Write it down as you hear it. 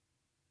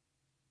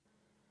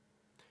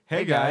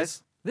Hey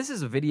guys! This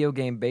is a video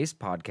game-based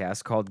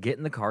podcast called Get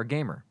in the Car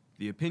Gamer.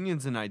 The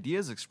opinions and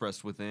ideas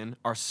expressed within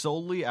are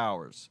solely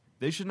ours.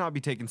 They should not be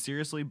taken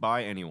seriously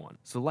by anyone.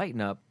 So lighten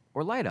up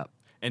or light up.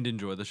 And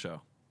enjoy the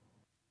show.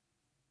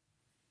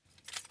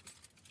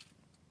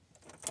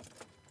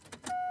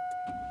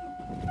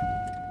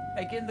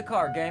 Hey, get in the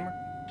car, gamer.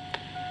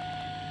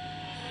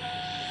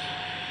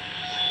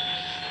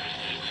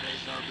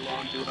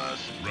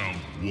 Round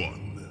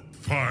one,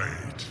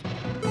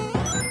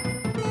 fight!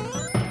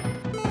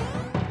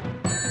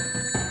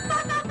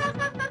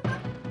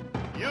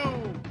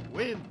 You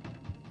win.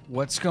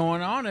 What's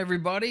going on,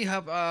 everybody?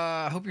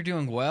 Hope you're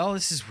doing well.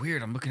 This is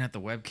weird. I'm looking at the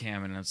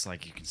webcam, and it's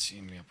like you can see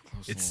me up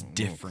close. It's a little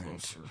different.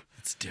 closer.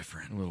 It's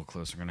different. A little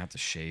closer. I'm gonna have to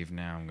shave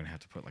now. I'm gonna have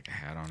to put like a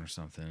hat on or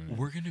something.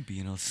 We're gonna be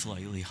in a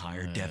slightly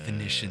higher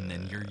definition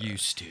than you're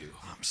used to.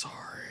 I'm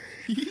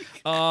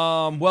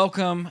sorry.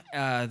 Welcome.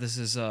 This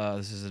is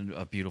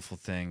a beautiful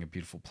thing, a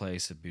beautiful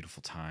place, a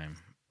beautiful time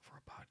for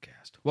a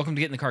podcast. Welcome to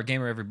Get in the Car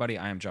Gamer, everybody.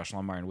 I am Josh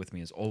Longmire, and with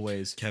me, as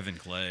always, Kevin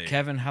Clay.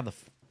 Kevin. How the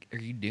are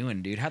you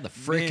doing, dude? How the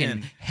freaking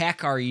Man,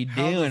 heck are you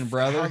doing,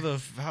 brother?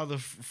 How the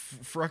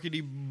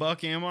fruckety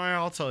buck am I?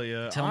 I'll tell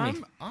you. Tell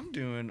me. I'm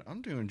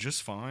doing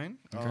just fine.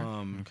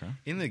 Okay.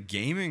 In the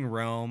gaming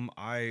realm,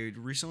 I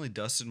recently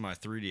dusted my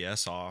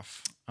 3DS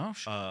off. Oh,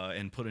 shit.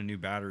 And put a new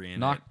battery in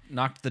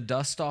Knocked the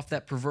dust off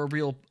that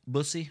proverbial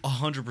bussy. it.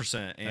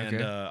 100%. And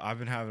Okay. I've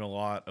been having a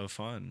lot of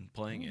fun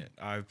playing it.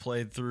 I've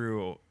played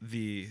through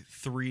the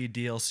 3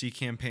 DLC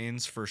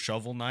campaigns for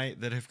Shovel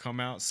Knight that have come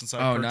out since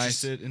I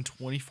purchased it in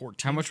 2014.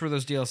 How much were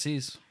those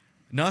DLCs?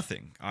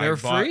 Nothing. They were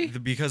bought free?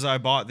 Because I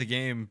bought the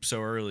game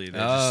so early. They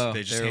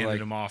They just were handed like,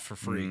 them off for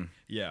free. mm.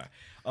 Yeah.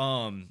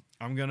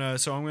 I'm gonna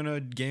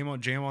jam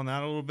on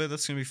that a little bit.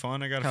 That's gonna be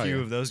fun. I got a Hell few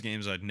yeah. of those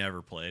games I'd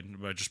never played,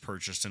 but I just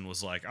purchased and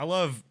was like, I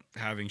love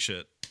having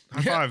shit.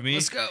 High Yeah, five me.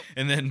 let's go.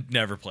 And then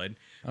never played.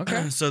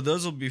 Okay. So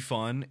those will be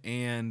fun,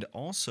 and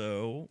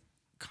also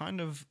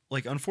kind of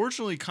like,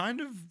 unfortunately,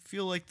 kind of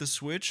feel like the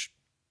Switch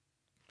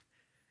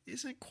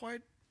isn't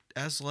quite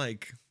as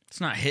like,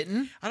 It's not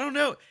hitting. I don't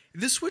know.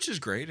 The Switch is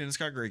great and it's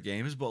got great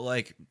games, but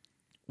like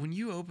when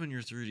you open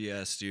your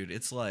 3DS, dude,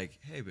 it's like,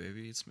 hey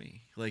baby, it's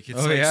me. Like it's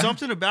Oh, like yeah?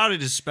 something about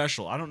it is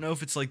special. I don't know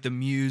if it's like the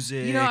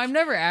music. You know, I've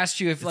never asked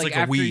you if It's like like a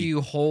after Wii.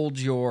 you hold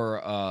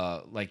your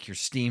like your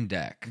Steam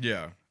Deck,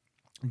 Yeah.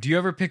 do you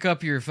ever pick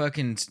up your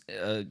fucking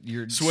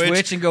your Switch?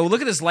 Switch and go,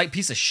 look at this light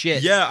piece of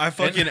shit? Yeah, I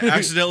fucking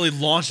accidentally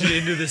launched it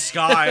into the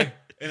sky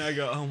and I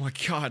go, oh my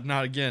god,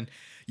 not again.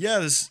 Yeah,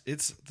 this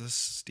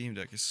Steam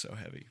Deck is so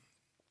heavy.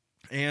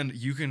 And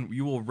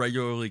you will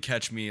regularly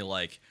catch me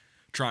like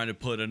trying to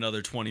put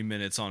another 20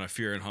 minutes on a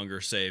Fear and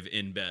Hunger save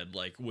in bed,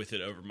 like with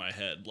it over my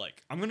head.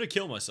 Like, I'm going to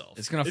kill myself.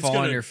 It's gonna fall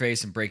on your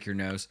face and break your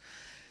nose.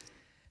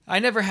 I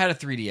never had a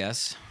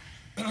 3DS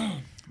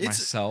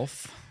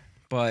myself,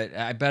 but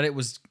I bet it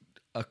was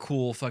a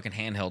cool fucking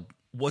handheld.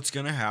 What's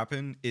going to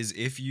happen is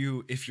if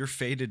you're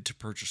fated to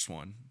purchase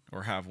one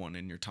or have one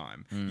in your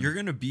time, you're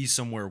going to be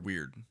somewhere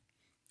weird.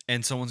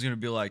 And someone's going to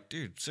be like,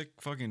 dude, sick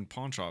fucking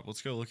pawn shop.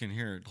 Let's go look in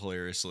here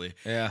hilariously.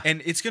 Yeah.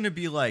 And it's going to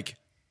be like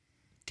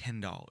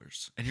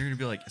 $10. And you're going to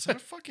be like, is that a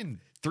fucking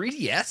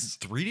 3DS?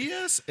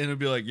 3DS? And it'll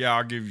be like, yeah,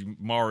 I'll give you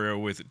Mario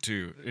with it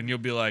too. And you'll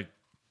be like,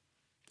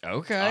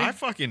 Okay. I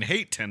fucking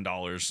hate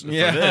 $10 for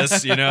Yeah.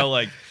 this,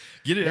 like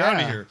get it out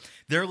of Yeah. here.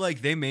 They're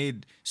like, they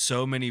made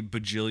so many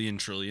bajillion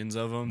trillions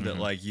of them that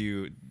like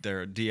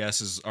their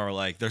DSs are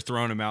like, they're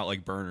throwing them out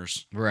like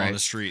burners on the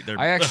street. They're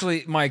I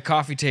actually, my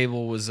coffee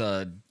table was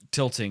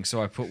tilting,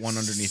 so I put one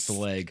underneath the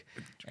leg,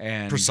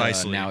 and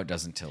Precisely. now it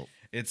doesn't tilt.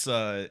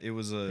 it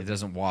was It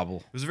doesn't wobble.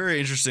 it was a very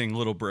interesting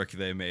little brick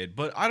they made,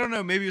 but I don't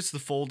know, maybe it's the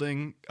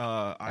folding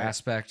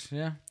Aspect,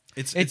 yeah.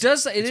 it's It it's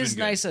is been good.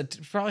 nice. It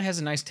probably has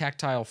a nice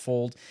tactile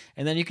fold,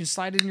 and then you can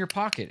slide it in your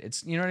pocket.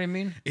 It's, you know what I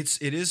mean? It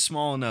is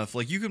small enough.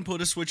 Like you can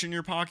put a Switch in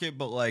your pocket,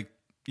 but like,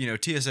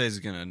 TSA is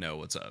gonna know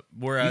what's up.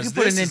 Whereas You can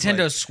put a this is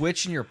Nintendo like-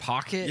 Switch in your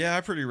pocket. yeah,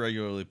 I pretty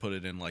regularly put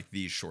it in like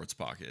the shorts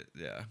pocket.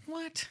 Yeah.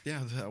 What?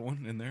 Yeah, that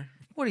one in there.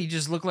 What do you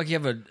just look like? You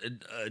have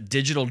a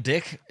digital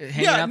dick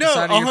hanging out the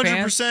side of your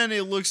pants? 100%.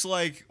 It looks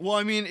like. Well,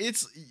 I mean,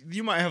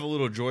 you might have a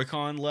little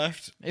Joy-Con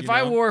left. If you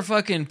I know? wore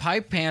fucking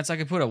pipe pants, I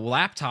could put a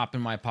laptop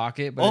in my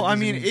pocket. But well, I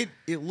doesn't mean,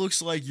 it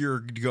looks like you're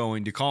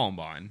going to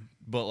Columbine,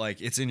 but like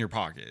it's in your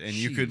pocket, and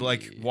you could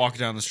like Shit. walk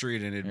down the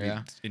street and it'd Yeah.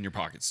 be in your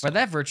pockets. By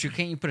that virtue,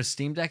 can't you put a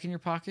Steam Deck in your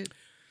pocket?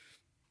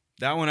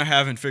 That one I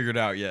haven't figured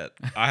out yet.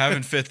 I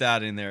haven't fit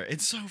that in there.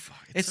 It's so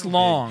fucking. It's so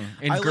long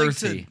big. and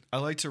girthy. I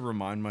like to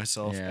remind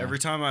myself Yeah. every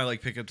time I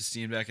like pick up the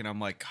Steam Deck and I'm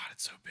like, God,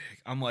 it's so big.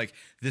 I'm like,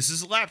 this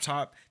is a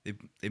laptop. They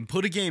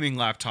put a gaming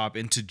laptop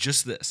into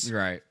just this.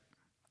 Right.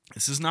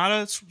 This is not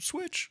a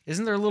Switch.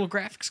 Isn't there a little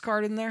graphics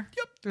card in there?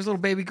 Yep. There's a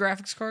little baby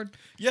graphics card.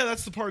 Yeah,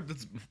 that's the part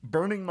that's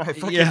burning my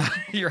fucking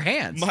Your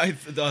hands. my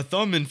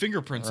thumb and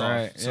fingerprints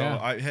Right, off. So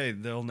yeah.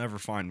 they'll never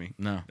find me.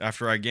 No.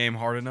 After I game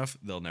hard enough,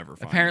 they'll never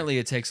find me. Apparently,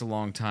 it takes a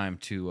long time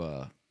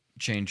to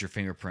change your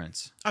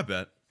fingerprints. I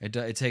bet.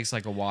 It takes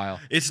like a while.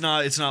 It's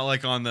not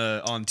like on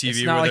TV It's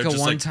where not like they're a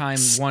just one-time,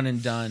 one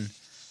and done.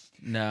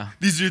 No.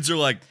 These dudes are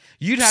like,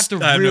 You'd have to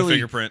I have no really.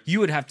 fingerprint. You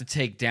would have to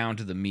take down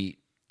to the meat,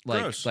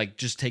 Gross. like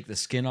just take the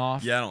skin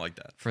off. Yeah, I don't like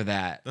that. For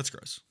that. That's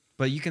gross.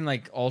 But you can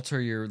like alter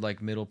your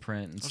like middle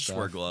print and I'll stuff. just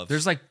wear gloves.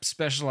 There's like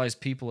specialized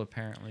people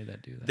apparently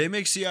that do that. They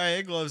make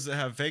CIA gloves that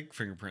have fake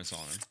fingerprints on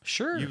them.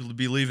 Sure. You'd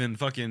be leaving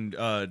fucking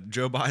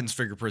Joe Biden's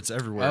fingerprints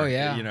everywhere. Oh,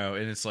 yeah. You know,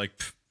 and it's like,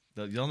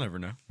 you'll never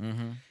know.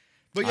 Mm-hmm.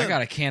 But I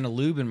got a can of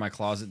lube in my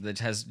closet that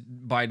has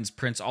Biden's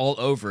prints all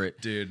over it.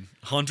 dude,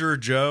 Hunter,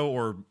 Joe,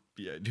 or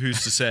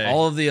who's to say?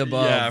 All of the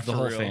above, Yeah, the for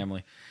whole real.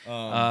 family.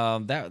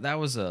 That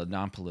was a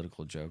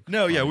non-political joke.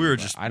 No, yeah, we were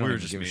just I don't we were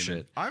even just give a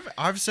memeing. shit.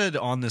 I've said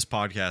on this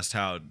podcast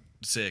how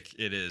sick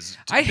it is.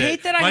 I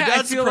hate that my I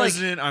dad's feel the like-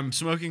 president. I'm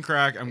smoking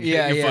crack. I'm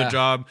Yeah, getting a yeah. foot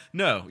job.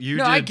 No, you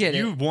No, did. I get it.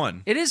 You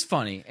won. It is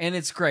funny and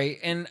it's great,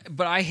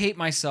 but I hate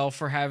myself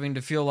for having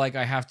to feel like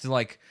I have to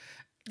like.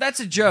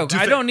 That's a joke.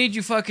 I don't need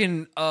you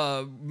fucking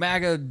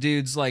MAGA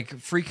dudes like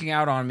freaking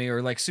out on me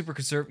or like super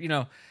conservative. You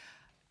know,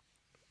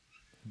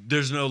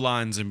 There's no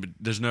lines and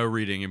there's no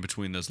reading in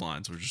between those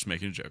lines. We're just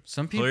making a joke.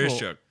 some people. Hilarious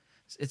joke.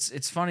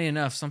 It's funny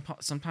enough.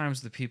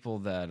 Sometimes the people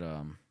that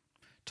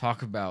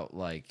talk about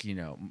like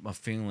my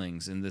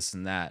feelings and this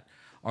and that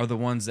are the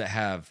ones that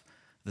have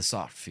the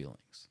soft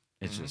feelings.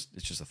 It's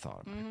just a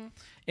thought of mine.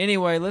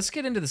 Anyway, let's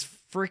get into this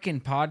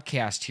freaking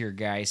podcast here,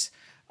 guys.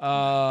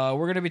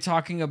 We're gonna be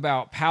talking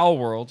about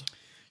Palworld.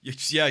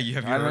 Yeah, you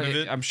have heard of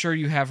it? I'm sure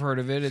you have heard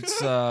of it.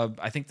 It's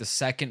I think the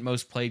second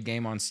most played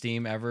game on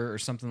Steam ever, or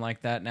something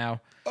like that now.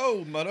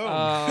 Oh,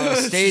 madam.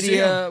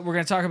 Stadia. We're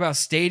gonna talk about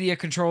Stadia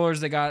controllers.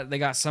 They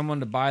got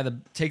someone to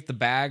take the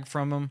bag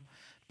from them,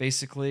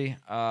 basically.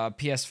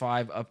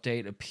 PS5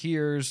 update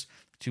appears.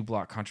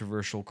 2-block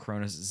controversial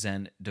Cronus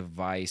Zen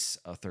device,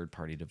 a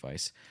third-party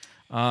device.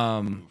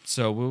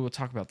 So we will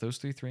talk about those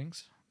three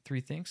things,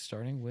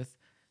 starting with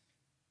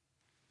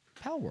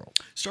Palworld.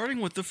 Starting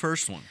with the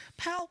first one.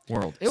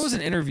 Palworld. It was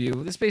an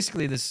interview.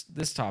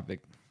 This topic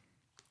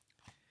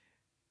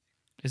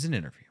is an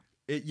interview.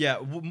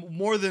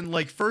 More than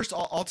like first.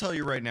 I'll tell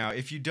you right now.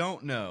 If you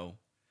don't know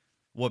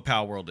what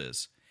Palworld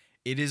is,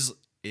 it is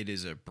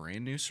a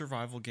brand new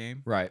survival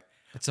game. Right.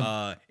 It's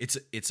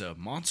a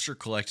monster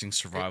collecting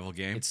survival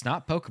game. It's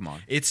not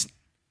Pokemon. It's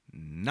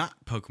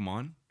not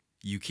Pokemon.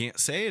 You can't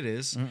say it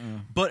is.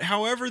 But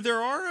however, there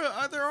are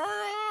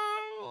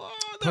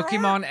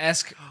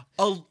Pokemon-esque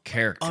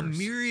characters. a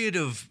myriad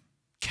of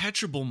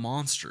catchable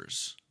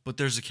monsters. But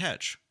there's a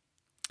catch.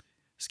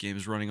 This game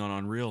is running on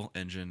Unreal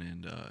Engine,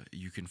 and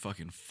you can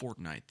fucking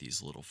Fortnite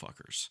these little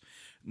fuckers.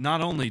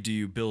 Not only do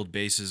you build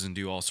bases and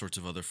do all sorts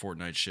of other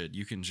Fortnite shit,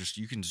 you can just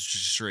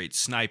straight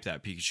snipe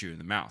that Pikachu in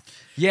the mouth.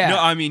 Yeah. No,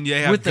 I mean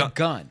they have with a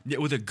gun. Yeah,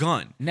 with a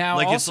gun. Now,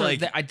 like also,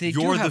 it's like they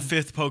do you're the have-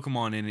 fifth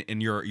Pokemon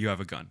and you have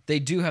a gun. They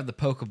do have the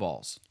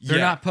Pokeballs. They're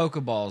Yeah. not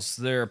Pokeballs.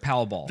 They're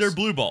Pal balls. They're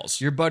blue balls.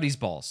 Your buddy's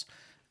balls.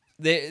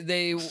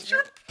 They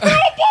Your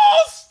Pal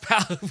balls.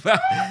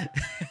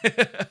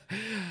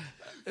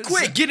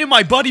 Quick, get in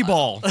my buddy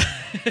ball.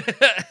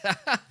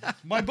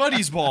 My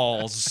buddy's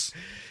balls.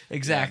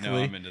 exactly. Yeah,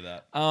 no, I'm into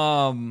that.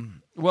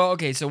 Well,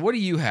 okay. So what do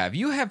you have?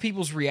 You have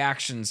people's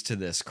reactions to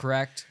this,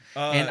 correct?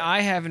 And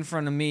I have in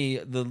front of me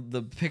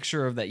the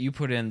picture of that you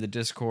put in the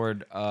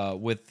Discord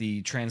with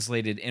the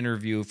translated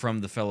interview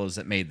from the fellows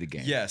that made the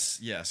game.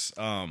 Yes.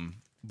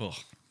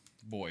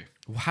 Boy.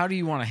 How do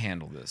you want to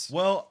handle this?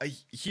 Well,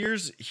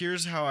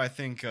 here's how I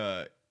think.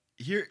 What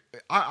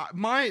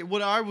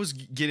I was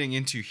getting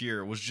into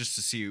here was just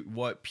to see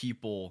what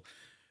people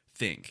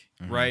think,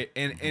 right?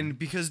 And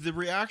because the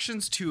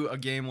reactions to a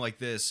game like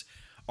this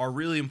are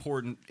really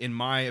important, in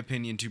my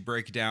opinion, to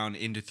break down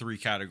into three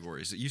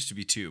categories. It used to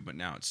be two, but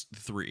now it's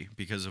three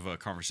because of a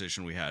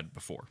conversation we had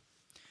before.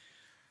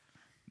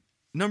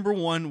 Number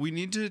one, we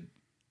need to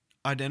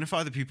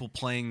identify the people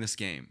playing this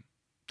game.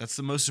 That's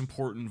the most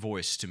important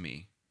voice to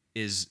me,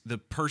 is the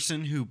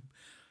person who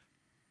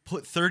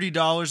put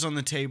 $30 on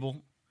the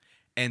table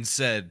and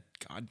said,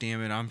 God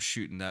damn it, I'm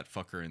shooting that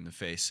fucker in the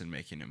face and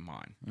making him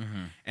mine.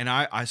 And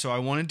so I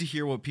wanted to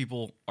hear what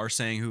people are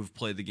saying who've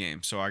played the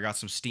game. So I got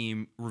some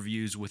Steam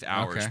reviews with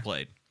hours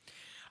played.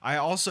 I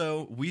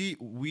also,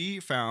 we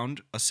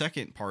found a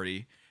second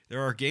party.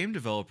 There are game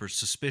developers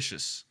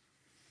suspicious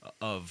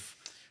of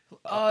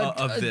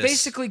this.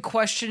 Basically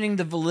questioning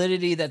the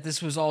validity that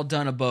this was all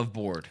done above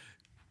board.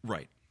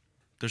 Right.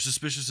 They're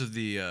suspicious of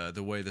the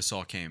way this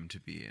all came to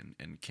be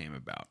and came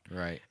about.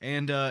 Right.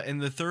 And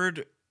the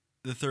third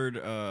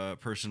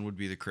person would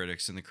be the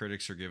critics, and the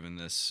critics are given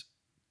this.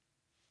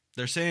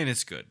 They're saying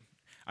it's good.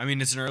 I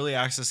mean, it's an early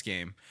access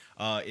game.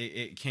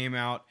 It came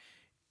out.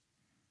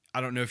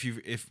 I don't know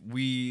if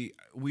we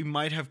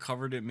might have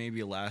covered it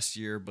maybe last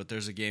year, but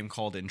there's a game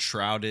called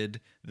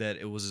Enshrouded that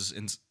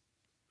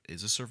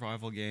is a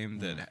survival game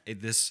that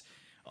this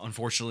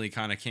unfortunately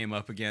kind of came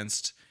up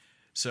against.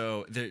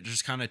 So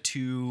there's kind of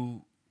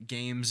two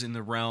games in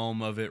the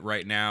realm of it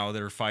right now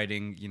that are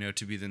fighting,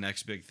 to be the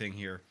next big thing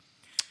here.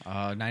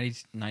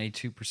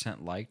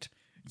 92% liked.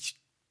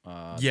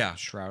 Yeah,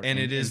 Shroud, and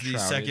it is the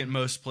Enshrouded. second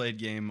most played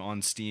game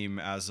on Steam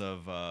as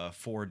of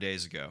 4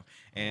 days ago,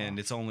 and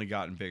it's only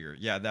gotten bigger.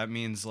 Yeah, that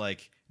means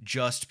like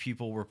just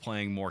people were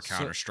playing more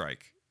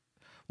Counter-Strike.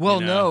 Well,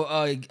 You know?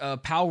 no,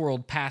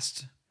 Palworld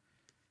passed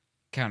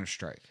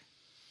Counter-Strike.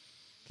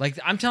 Like,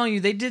 I'm telling you,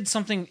 they did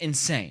something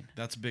insane.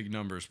 That's big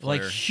numbers,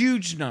 player. Like,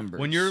 huge numbers.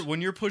 When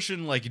you're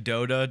pushing like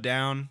Dota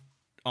down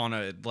on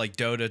a like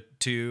Dota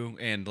 2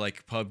 and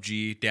like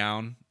PUBG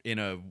down in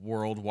a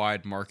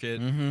worldwide market,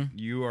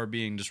 you are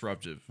being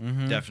disruptive.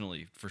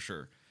 Definitely, for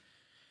sure.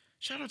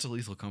 Shout out to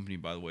Lethal Company,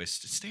 by the way.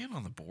 Stand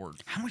on the board.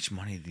 How much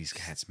money do these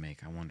cats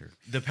make? I wonder.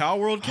 The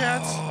Palworld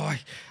cats? Oh,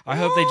 I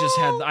hope they just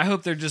had. I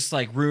hope they're just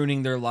like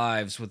ruining their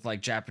lives with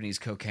like Japanese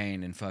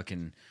cocaine and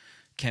fucking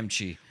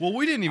kimchi. Well,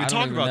 we didn't even I don't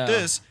talk even about know.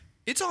 this.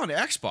 It's on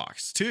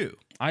Xbox too.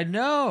 I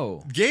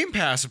know. Game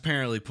Pass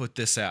apparently put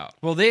this out.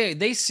 Well,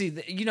 they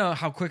see. You know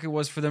how quick it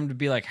was for them to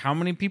be like, how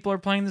many people are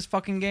playing this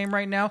fucking game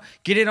right now?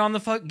 Get it on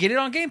Get it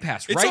on Game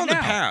Pass It's right on now. the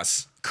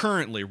pass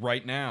currently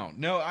right now.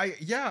 No,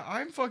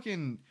 I'm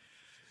fucking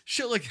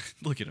shit. Like,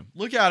 look at him.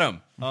 Look at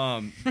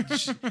him.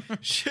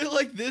 Shit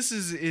like this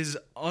is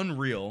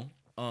unreal.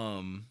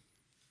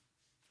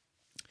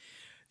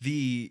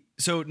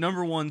 So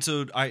number one,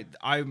 so I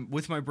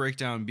with my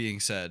breakdown being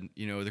said,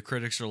 you know, the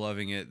critics are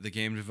loving it, the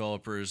game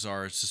developers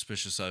are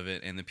suspicious of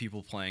it, and the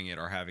people playing it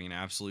are having an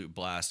absolute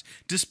blast,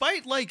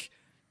 despite like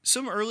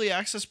some early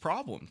access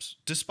problems,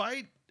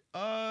 despite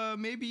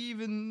maybe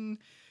even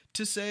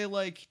to say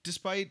like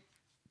despite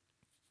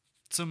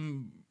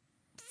some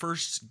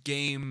first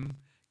game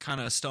kind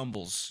of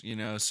stumbles, you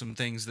know, some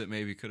things that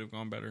maybe could have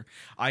gone better.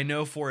 I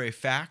know for a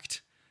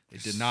fact they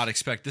did not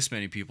expect this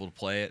many people to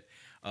play it.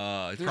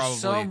 There's probably,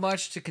 so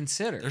much to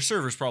consider. their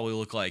servers probably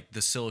look like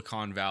the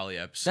Silicon Valley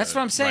episode. That's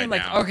what I'm saying. right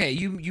Like, now. okay,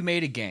 you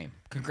made a game.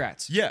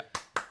 Congrats. Yeah.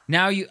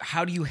 Now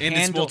how do you And it's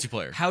handle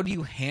multiplayer. How do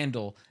you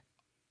handle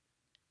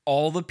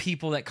all the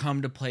people that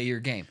come to play your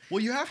game?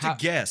 Well, you have to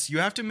guess. You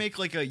have to make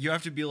like you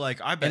have to be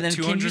like, I And bet then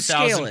can you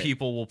 200,000 scale it?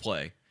 people will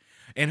play.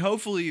 And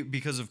hopefully,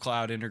 because of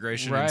cloud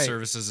integration and Right.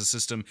 service as a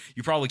system,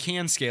 you probably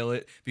can scale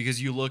it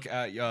because you look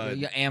at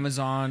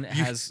Amazon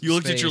has you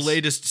looked at your space.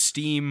 latest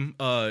Steam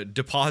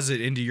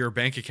deposit into your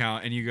bank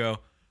account and you go,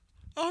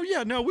 oh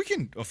yeah, no, we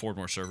can afford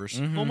more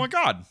servers. Oh my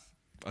god,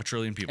 1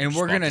 trillion people. and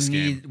just bought this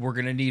game. we're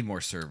gonna need more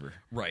server.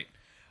 Right.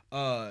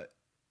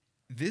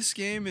 This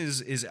game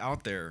is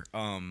out there.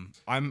 I'm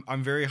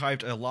very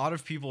hyped. A lot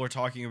of people are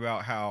talking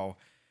about how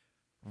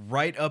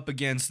right up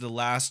against the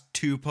last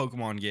 2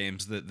 Pokemon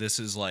games that this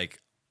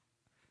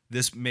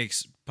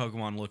makes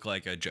Pokemon look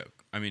like a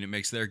joke. I mean, it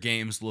makes their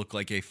games look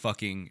like a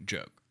fucking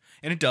joke.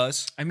 And it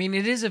does. I mean,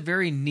 it is a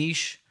very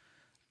niche.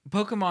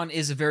 Pokemon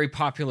is a very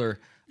popular.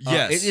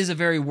 Yes. It is a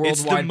very worldwide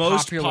It's the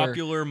most popular,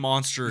 popular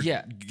monster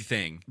Yeah.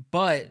 thing.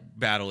 but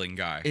Battling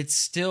guy. it's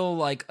still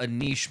like a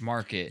niche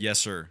market. Yes,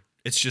 sir.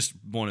 It's just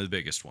one of the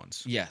biggest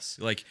ones. Yes.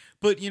 Like,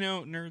 but you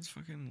know, nerds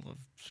fucking love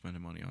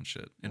spending money on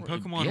shit. And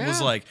Pokemon yeah.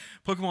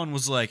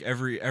 was like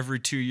every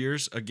 2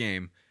 years a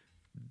game,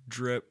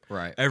 drip.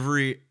 Right.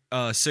 Every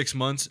 6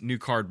 months, new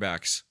card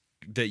backs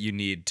that you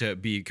need to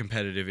be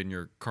competitive in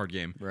your card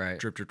game. Right.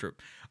 Drip, drip, drip.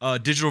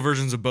 Digital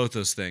versions of both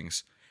those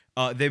things.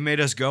 They made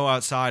us go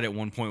outside at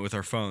one point with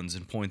our phones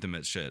and point them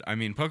at shit. I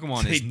mean,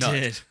 Pokemon is They nuts.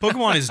 did.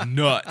 Pokemon is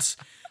nuts.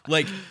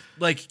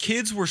 Like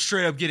kids were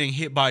straight up getting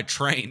hit by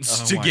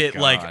trains Oh to my get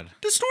God. like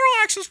the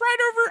Snorlax is right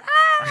over.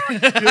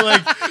 Ah! You're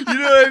like, you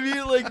know what I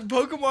mean? Like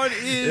Pokemon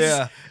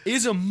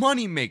is a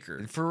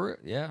moneymaker.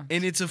 Yeah.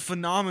 And it's a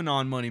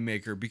phenomenon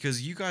moneymaker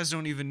because you guys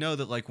don't even know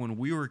that like when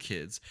we were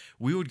kids,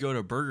 we would go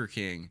to Burger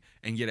King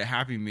and get a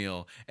Happy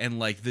Meal and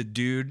like the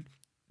dude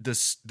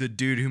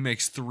who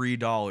makes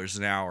 $3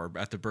 an hour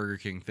at the Burger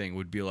King thing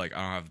would be like,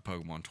 I don't have the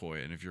Pokemon toy,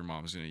 and if your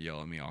mom's gonna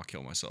yell at me, I'll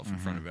kill myself in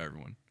front of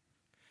everyone.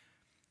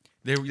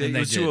 They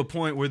was to did. a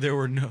point where there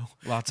were Lots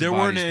of there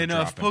weren't bodies were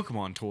enough dropping.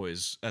 Pokemon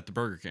toys at the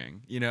Burger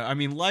King. You know, I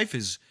mean, life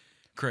is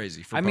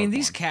crazy. For I mean, Pokemon.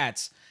 these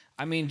cats.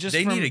 I mean, just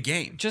They from, need a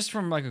game. Just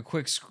from like a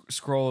quick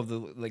scroll of the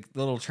like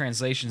little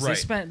translations,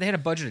 Right. they had a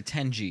budget of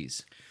 10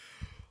 G's,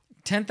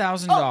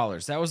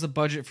 $10,000. That was the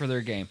budget for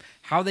their game.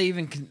 How they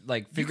even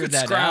you figured could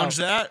that scrounge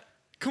out? that.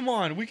 Come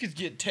on, we could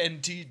get 10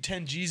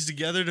 G's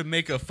together to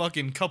make a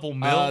fucking couple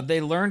mil.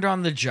 They learned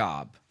on the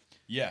job.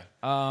 Yeah.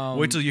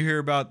 Wait till you hear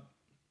about.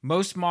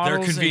 Most models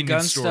and convenience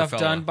gun store stuff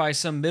fella. done by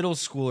some middle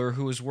schooler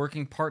who was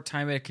working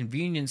part-time at a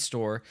convenience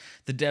store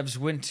the devs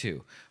went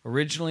to.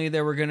 Originally, they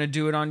were going to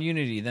do it on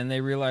Unity. Then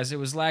they realized it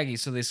was laggy,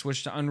 so they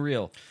switched to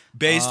Unreal.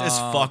 Based as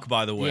fuck,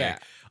 by the way. yeah.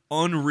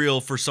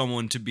 Unreal for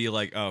someone to be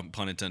like,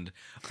 pun intended.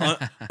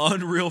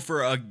 Unreal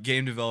for a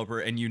game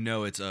developer, and you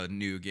know it's a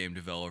new game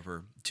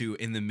developer, to,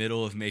 in the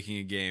middle of making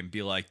a game,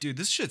 be like, dude,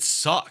 this shit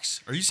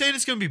sucks. Are you saying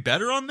it's going to be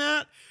better on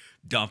that?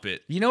 Dump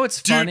it. You know what's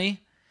funny?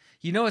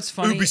 You know what's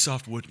funny?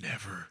 Ubisoft would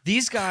never.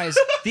 These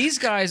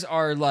guys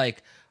are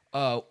like,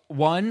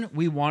 1,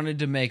 we wanted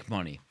to make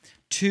money.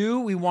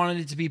 2, we wanted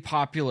it to be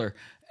popular.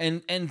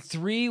 And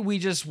 3, we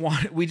just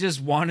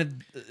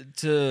wanted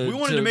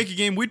to make a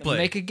game we'd play.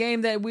 Make a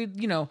game that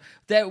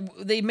that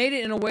they made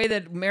it in a way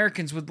that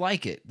Americans would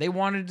like it. They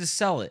wanted to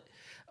sell it.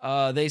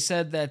 They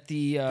said that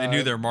they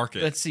knew their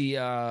market. Let's see,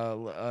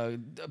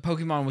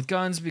 Pokemon with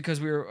guns,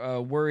 because we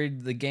were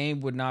worried the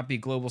game would not be a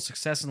global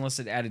success unless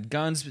it added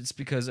guns. It's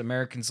because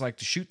Americans like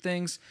to shoot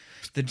things.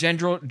 The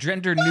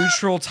gender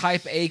neutral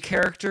Type A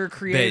character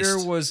creator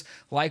Based. was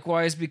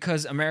likewise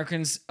because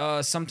Americans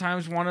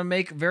sometimes want to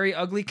make very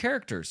ugly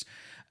characters,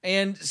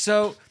 and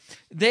so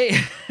they.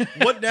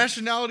 What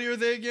nationality are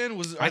they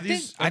again? Are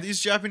these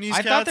Japanese? I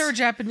cats? thought they were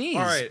Japanese.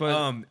 All right,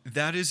 but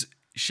that is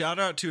shout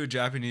out to a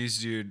Japanese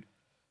dude.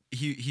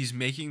 He's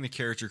making the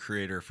character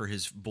creator for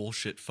his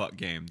bullshit fuck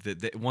game.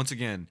 That once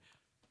again,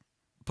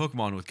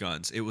 Pokemon with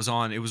guns. It was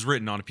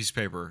written on a piece of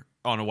paper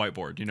on a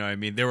whiteboard. You know what I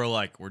mean? They were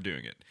like, we're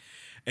doing it,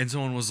 and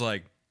someone was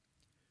like,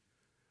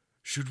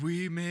 should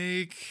we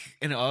make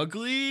an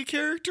ugly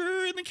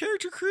character in the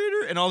character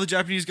creator? And all the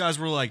Japanese guys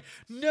were like,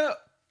 no.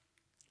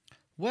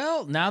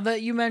 Well, now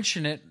that you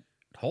mention it,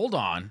 hold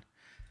on.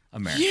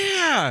 America.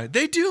 Yeah,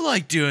 they do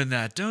like doing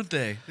that, don't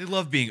they? They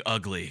love being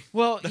ugly.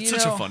 Well, that's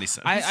such a funny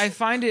sentence. I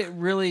find it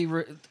really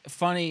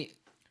funny.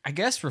 I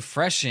guess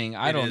refreshing.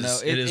 I don't know.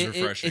 It is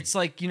refreshing. It's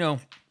like,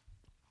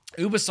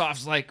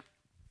 Ubisoft's like,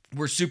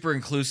 we're super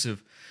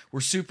inclusive. We're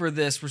super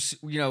this.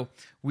 We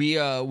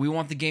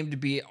want the game to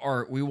be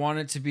art. We want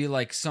it to be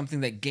like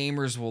something that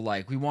gamers will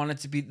like. We want it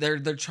to be. They're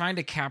trying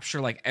to capture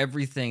like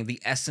everything,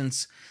 the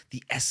essence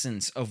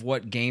of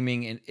what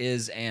gaming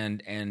is,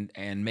 and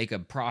make a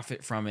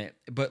profit from it.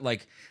 But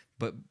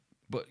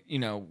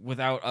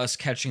without us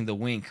catching the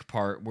wink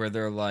part where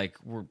they're like,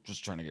 we're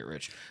just trying to get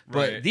rich. But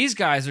Right. these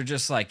guys are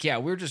just like, yeah,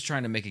 we're just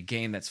trying to make a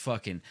game that's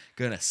fucking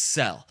gonna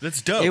sell.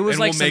 That's dope. It was and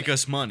like will make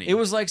us money. It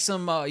was like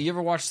some. You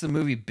ever watch the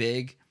movie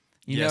Big?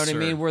 You know Yes, what I sir.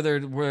 mean? Where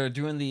they're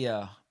doing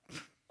the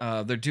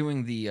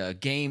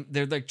game.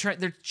 They're like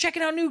they're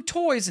checking out new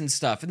toys and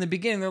stuff. In the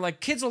beginning, they're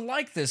like, kids will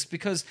like this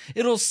because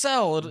it'll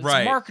sell. It's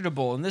Right.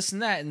 marketable and this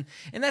and that. And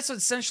that's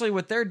essentially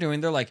what they're doing.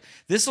 They're like,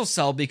 this will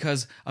sell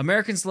because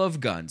Americans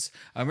love guns.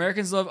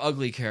 Americans love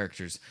ugly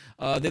characters.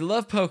 They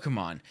love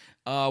Pokemon.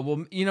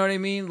 Well, you know what I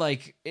mean?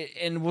 Like,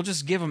 and we'll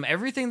just give them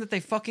everything that they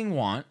fucking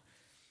want,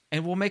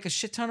 and we'll make a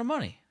shit ton of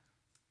money.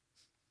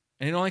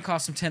 And it only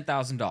costs them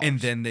 $10,000. And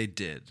then they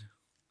did.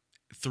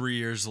 3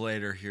 years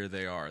later, here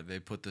they are. They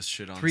put this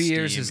shit on 3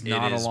 years Steam. is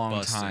not It a long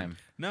busting. time.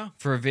 No.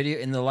 For a video,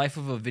 in the life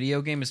of a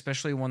video game,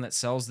 especially one that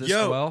sells this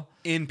Yo, well.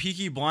 in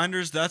Peaky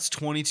Blinders, that's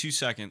 22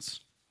 seconds.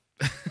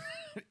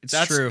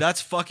 It's true.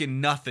 That's fucking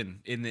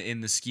nothing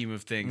in the scheme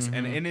of things.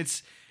 Mm-hmm.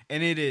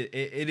 And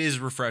it is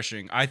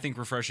refreshing. I think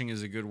refreshing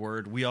is a good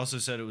word. We also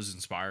said it was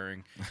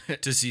inspiring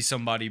to see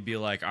somebody be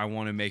like, I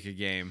want to make a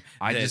game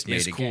I that just made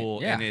is a game.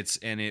 cool Yeah.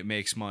 and it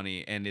makes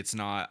money, and it's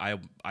not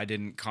I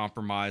didn't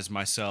compromise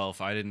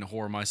myself. I didn't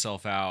whore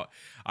myself out.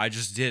 I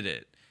just did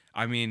it.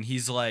 I mean,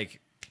 he's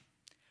like,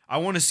 I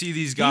want to see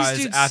these guys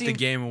dudes at the seem-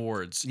 Game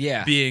Awards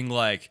Yeah. being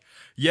like,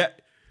 yeah,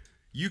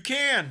 you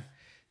can.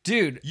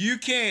 Dude. You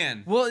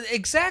can. Well,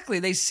 exactly.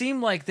 They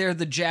seem like they're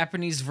the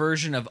Japanese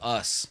version of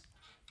us.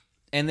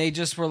 And they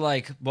just were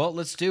like, well,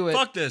 let's do it.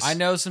 Fuck this. I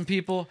know some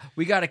people.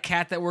 We got a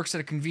cat that works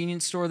at a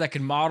convenience store that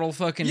can model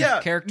fucking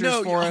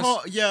characters for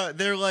us. Yeah,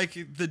 they're like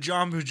the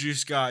Jamba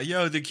Juice guy.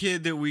 Yo, the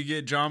kid that we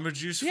get Jamba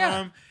Juice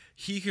Yeah. from,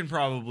 he can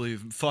probably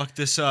fuck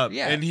this up.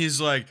 Yeah. And he's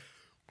like,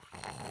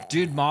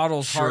 Dude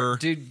models Sure.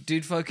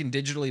 dude fucking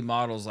digitally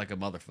models like a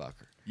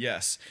motherfucker.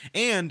 yes.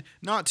 And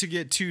not to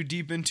get too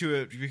deep into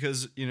it,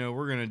 because,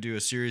 we're going to do a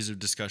series of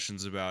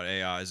discussions about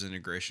AI's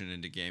integration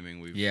into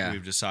gaming.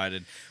 We've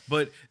decided.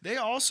 But they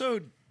also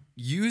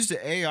used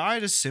AI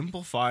to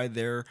simplify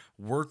their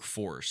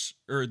workforce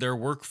or their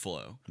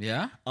workflow.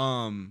 Yeah?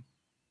 Well,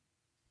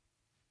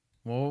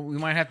 we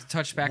might have to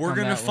touch back We're on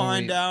gonna that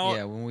find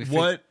out when we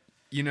what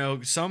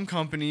some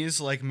companies,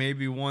 like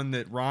maybe one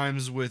that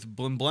rhymes with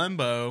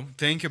Blimbo,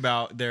 think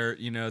about their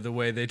the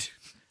way they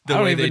I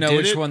don't even know did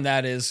which it. one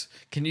that is.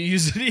 Can you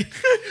use it?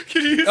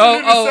 Can you use it in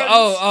a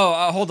sentence?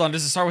 Hold on.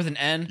 Does it start with an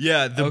N?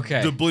 Yeah, the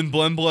Okay. the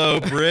Blimbo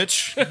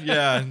Britch.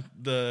 Yeah,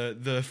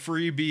 the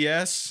free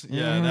BS.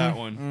 Yeah, that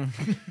one.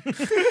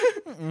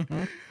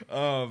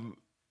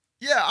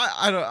 Yeah,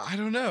 I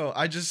don't know.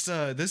 I just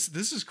this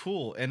is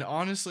cool, and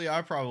honestly,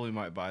 I probably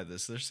might buy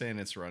this. They're saying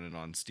it's running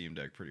on Steam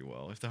Deck pretty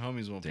well. If the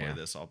homies won't play Damn.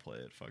 this, I'll play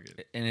it. Fuck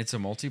it. And it's a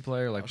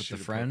multiplayer, like I'll with shoot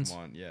the a friends.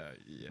 Pokemon. Yeah,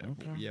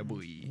 Okay. yeah, boy.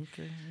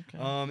 Okay.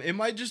 It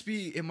might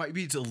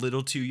be a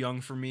little too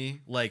young for me.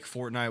 Like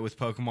Fortnite with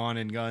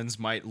Pokemon and guns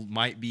might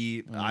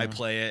be. I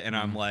play it and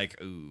I'm like,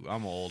 ooh,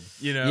 I'm old.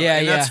 Yeah, and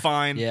yeah. that's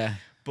fine. Yeah.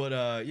 But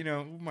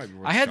it might be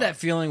worth I a had shot. that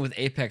feeling with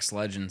Apex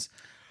Legends.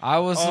 I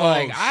was Oh,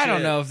 like, I don't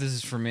shit. know if this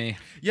is for me.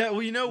 Yeah,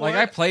 well, you know what?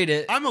 Like, I played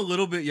it. I'm a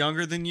little bit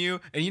younger than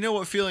you, and you know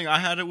what feeling I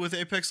had it with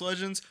Apex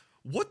Legends?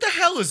 What the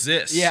hell is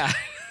this? Yeah.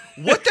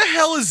 What the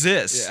hell is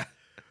this? Yeah.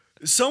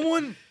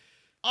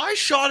 I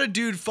shot a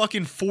dude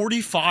fucking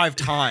 45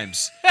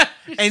 times,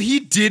 and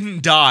he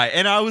didn't die.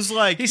 And I was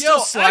like, He's yo,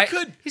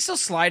 he's still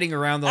sliding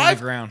around on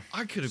the ground.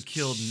 I could have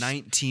killed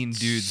 19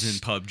 dudes in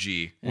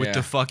PUBG with Yeah.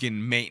 the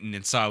fucking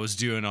maintenance I was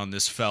doing on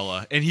this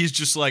fella. And he's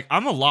just like,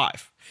 I'm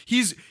alive.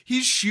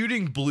 He's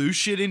shooting blue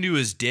shit into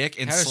his dick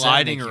and How does that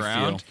sliding make you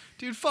around. feel?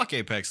 Dude, fuck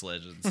Apex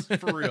Legends.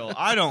 For real.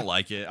 I don't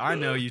like it. I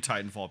know you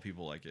Titanfall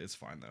people like it. It's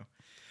fine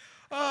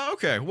though.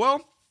 Okay,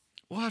 well,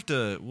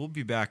 we'll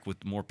be back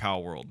with more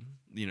Palworld,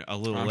 a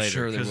little I'm later.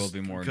 sure there will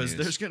be more because news.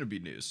 there's gonna be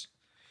news.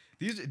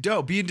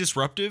 Being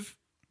disruptive,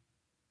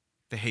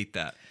 they hate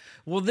that.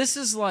 Well, this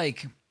isn't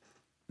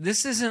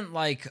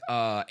like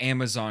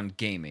Amazon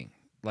gaming.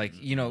 Like,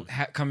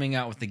 coming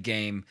out with a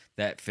game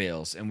that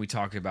fails, and we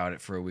talked about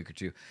it for a week or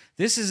two.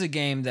 This is a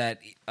game that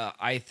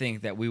I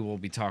think that we will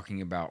be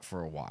talking about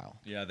for a while.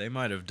 Yeah, they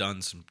might have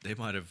they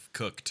might have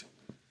cooked.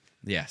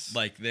 Yes.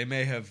 Like they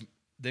may have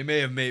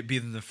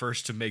been the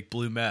first to make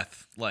blue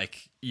meth.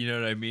 Like, you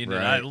know what I mean?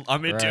 Right, And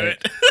I'm into right.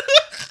 it.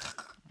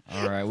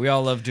 All right. We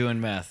all love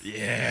doing meth.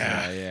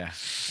 Yeah. Yeah.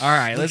 All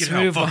right. Look Let's at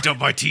how move on. fucked up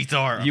my teeth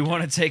are. You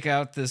want to take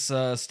out this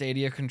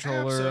Stadia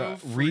controller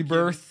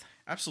rebirth?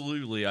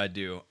 Absolutely, I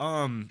do.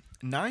 9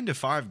 to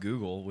 5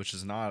 Google, which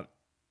is not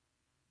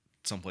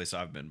someplace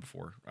I've been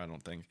before, I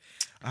don't think,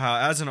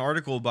 as an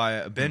article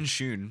by Ben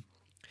Schoon,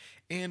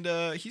 and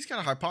he's got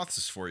a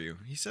hypothesis for you.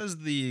 He says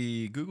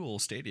the Google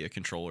Stadia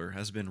controller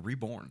has been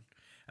reborn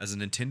as a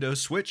Nintendo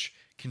Switch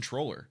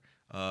controller.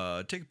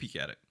 Take a peek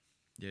at it.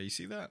 Yeah, you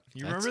see that?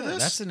 You remember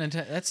this?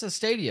 That's a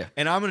Stadia.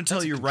 And I'm going to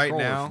tell you right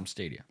now, from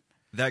Stadia.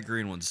 that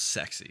green one's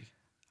sexy.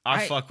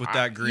 I fuck with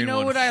that green one. You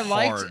know what I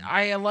liked? hard.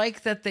 I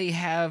like that they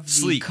have the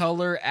Sleek.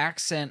 color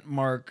accent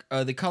mark,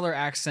 the color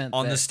accent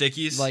On the that,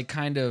 stickies? like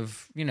kind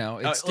of, it's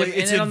like, different.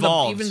 it's And then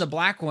involved. even the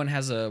black one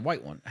has a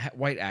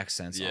white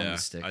accents on Yeah, the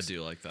sticks. I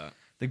do like that.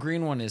 The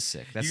green one is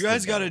sick. That's You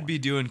guys got got to be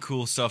doing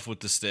cool stuff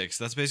with the sticks.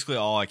 That's basically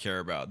all I care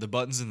about. The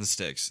buttons and the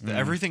sticks.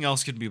 Everything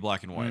else could be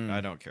black and white.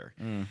 I don't care.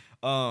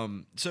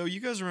 So you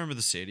guys remember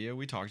the Stadia?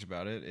 We talked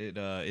about it.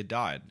 It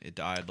died. It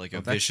died like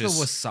a That's vicious.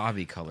 the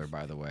wasabi color,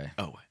 by the way.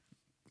 Oh,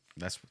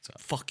 That's what's up.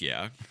 fuck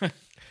yeah.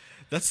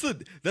 That's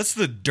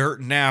the dirt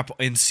nap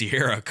in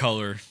Sierra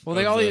color. Well,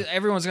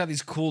 everyone's got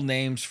these cool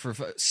names for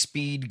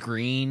speed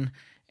green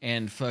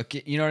and fuck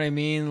it. You know what I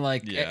mean?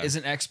 Like, Yeah.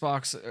 isn't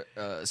Xbox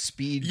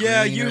speed?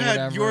 Yeah, green you or had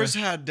whatever? yours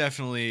had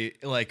definitely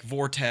like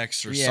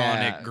Vortex or Yeah,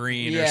 Sonic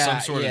green or yeah, some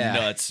sort yeah.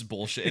 of nuts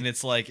bullshit, and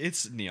it's like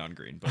it's neon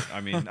green. But I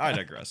mean, I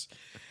digress.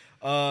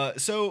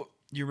 So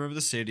you remember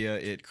the Stadia?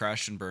 It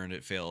crashed and burned.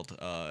 It failed.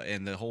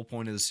 And the whole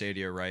point of the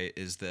Stadia, right,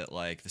 is that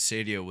like the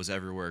Stadia was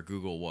everywhere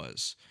Google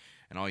was,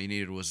 and all you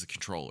needed was the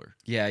controller.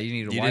 Yeah, you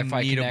need a You didn't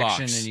Wi-Fi need a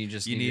connection, box. and you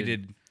just you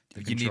needed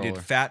the you needed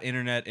controller. fat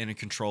internet and a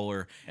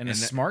controller and a that-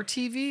 smart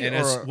TV. and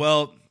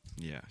or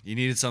yeah, you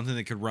needed something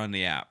that could run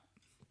the app.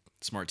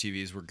 Smart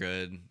TVs were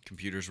good,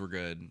 computers were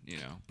good,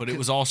 but it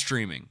was all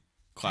streaming,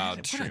 cloud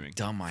what a streaming,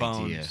 dumb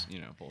phones,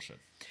 idea. bullshit.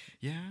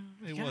 Yeah,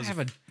 it you was.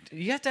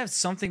 you have to have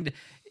something to.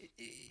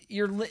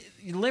 Your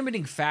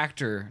limiting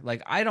factor.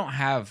 Like I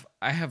have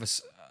a.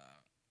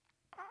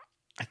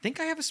 I think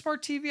I have a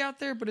smart TV out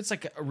there, but it's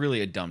like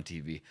really a dumb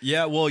TV.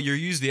 Yeah, well, you're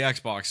using the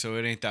Xbox, so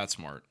it ain't that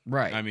smart,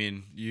 Right. I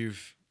mean,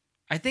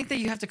 I think that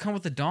you have to come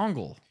with a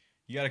dongle.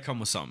 you got to come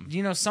with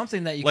something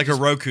Something that you like can a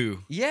Roku.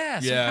 Yeah,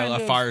 some Yeah, kind a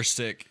of- Fire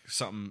Stick,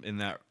 something in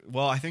that.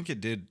 Well, I think it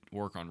did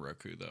work on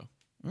Roku though.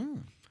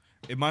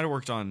 It might have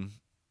worked on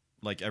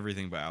like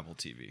everything but Apple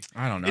TV.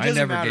 I don't know. It I doesn't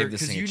never matter gave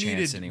this thing a you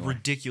chance needed anyway.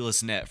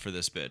 ridiculous net for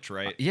this bitch,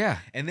 right? Yeah.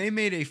 And they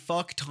made a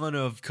fuck ton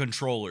of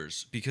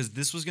controllers because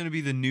this was going to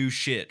be the new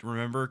shit.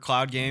 Remember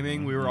cloud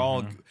gaming? We were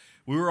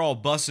all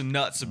busting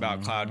nuts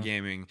about cloud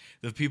gaming.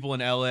 The people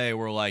in LA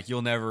were like,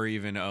 "You'll never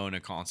even own a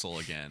console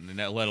again, and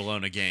let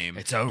alone a game.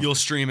 It's over. You'll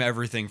stream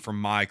everything from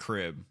my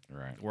crib,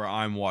 Right. where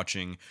I'm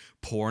watching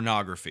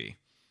pornography."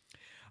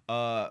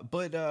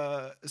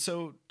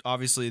 So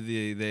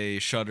obviously they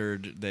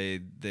shuttered, they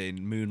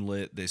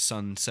moonlit, they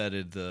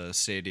sunsetted the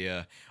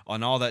Stadia,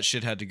 and all that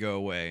shit had to go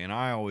away. And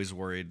I always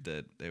worried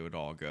that they would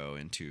all go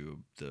into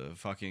the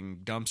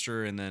fucking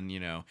dumpster and then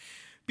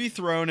be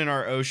thrown in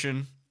our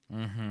ocean.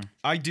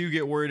 I do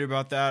get worried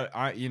about that.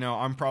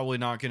 I'm probably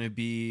not going to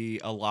be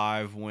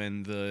alive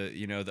when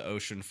the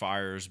ocean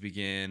fires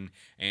begin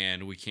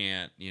and we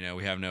can't,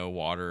 we have no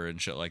water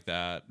and shit like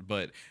that.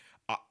 But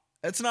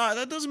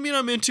that doesn't mean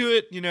I'm into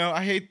it.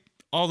 I hate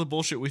all the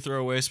bullshit we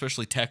throw away,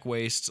 especially tech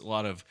waste. A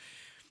lot of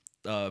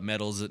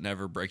metals that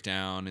never break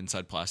down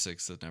inside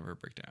plastics that never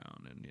break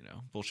down, and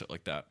bullshit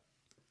like that.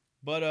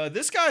 But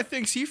this guy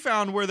thinks he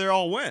found where they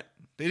all went.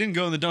 They didn't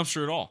go in the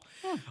dumpster at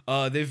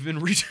all. They've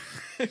been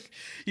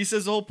He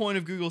says the whole point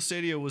of Google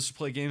Stadia was to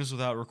play games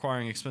without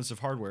requiring expensive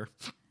hardware.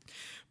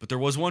 But there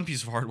was one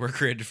piece of hardware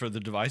created for the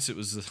device. It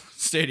was the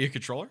Stadia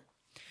controller.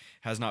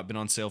 Has not been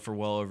on sale for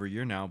well over a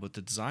year now, but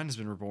the design has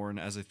been reborn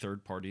as a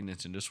third-party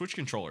Nintendo Switch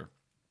controller.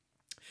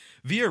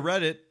 Via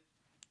Reddit,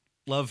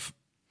 love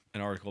an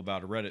article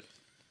about a Reddit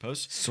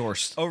post.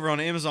 Sourced. Over on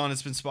Amazon,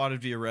 it's been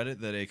spotted via Reddit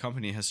that a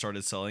company has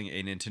started selling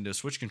a Nintendo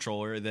Switch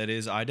controller that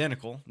is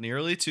identical,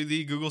 nearly to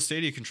the Google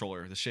Stadia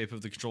controller. The shape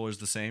of the controller is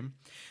the same.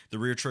 The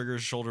rear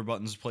triggers, shoulder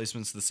buttons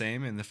placement's the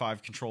same, and the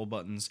 5 control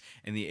buttons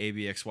and the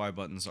ABXY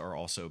buttons are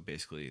also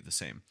basically the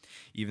same.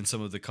 Even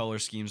some of the color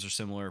schemes are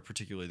similar,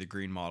 particularly the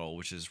green model,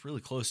 which is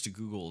really close to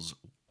Google's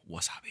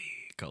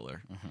wasabi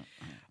color.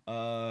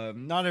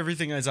 Not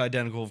everything is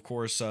identical, of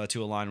course.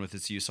 To align with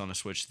its use on a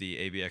Switch, the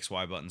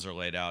ABXY buttons are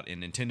laid out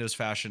in Nintendo's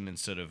fashion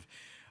instead of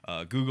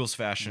Google's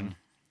fashion,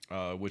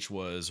 which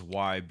was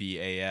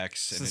YBAX,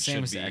 It's and the it same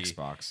should as be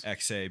Xbox.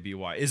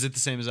 XABY. Is it the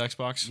same as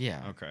Xbox?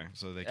 Yeah. Okay,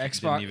 so they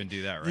Xbox didn't even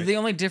do that, right? The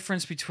only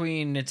difference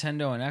between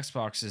Nintendo and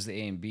Xbox is the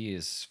A and B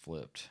is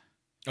flipped.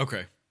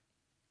 Okay,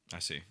 I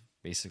see.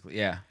 Basically,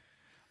 yeah.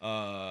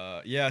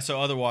 Yeah. So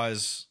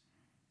otherwise,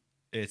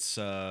 it's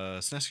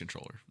SNES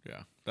controller.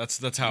 Yeah,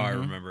 that's how I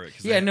remember it.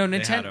 'Cause Yeah, they- no, they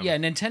had Nintendo. 'em. Yeah,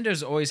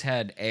 Nintendo's always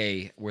had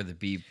A where the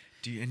B.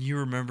 Dude, and you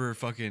remember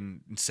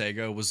fucking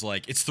Sega was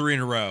like, it's 3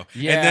 in a row.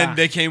 Yeah. And then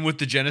they came with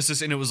the Genesis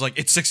and it was like,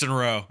 it's 6 in a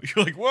row.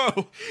 You're like,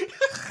 whoa.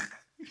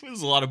 It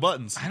was a lot of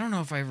buttons. I don't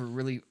know if I ever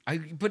really.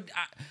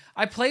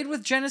 I played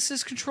with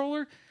Genesis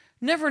controller.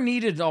 Never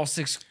needed all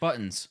 6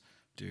 buttons.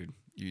 Dude,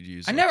 you'd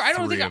use I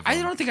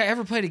don't think I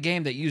ever played a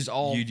game that used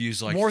all. You'd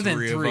use like more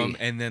three than of 3 them,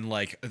 and then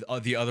like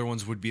the other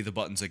ones would be the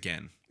buttons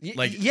again.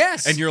 Like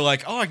yes. And you're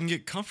like, oh, I can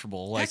get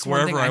comfortable like That's one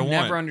wherever thing I want.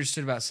 never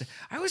understood about.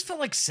 I always felt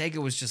like Sega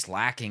was just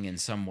lacking in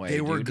some way.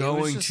 They were dude. It was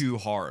going just- too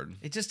hard.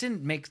 It just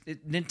didn't make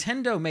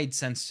Nintendo made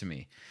sense to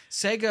me.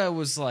 Sega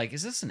was like,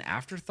 is this an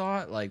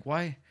afterthought? Like,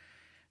 why?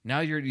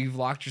 Now you've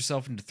locked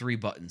yourself into 3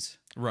 buttons.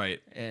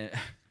 Right.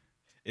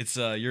 It's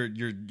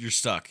you're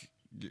stuck.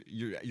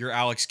 Your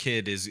Alex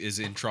Kidd is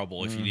in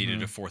trouble if you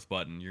needed a 4th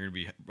button. You're gonna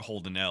be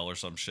holding L or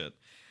some shit.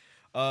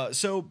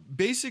 So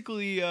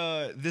basically,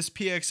 this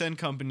PXN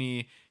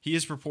company, he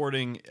is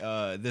purporting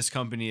this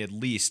company at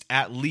least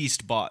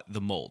bought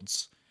the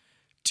molds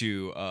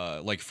to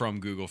like from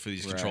Google for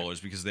these controllers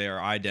because they are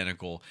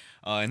identical,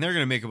 and they're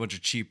gonna make a bunch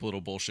of cheap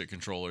little bullshit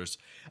controllers.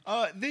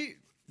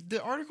 The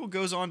article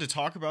goes on to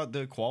talk about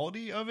the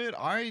quality of it.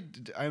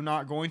 I'm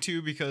not going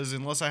to because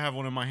unless I have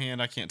one in my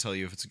hand, I can't tell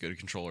you if it's a good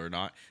controller or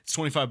not. It's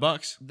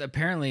 $25.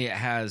 Apparently, it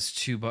has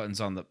 2 buttons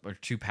or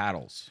 2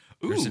 paddles.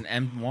 There's an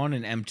M1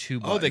 and M2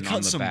 button. Oh, they on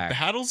cut the some back.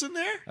 paddles in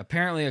there?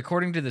 Apparently,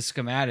 according to the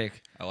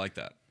schematic, I like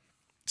that.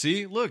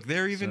 See, look,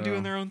 they're even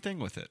doing their own thing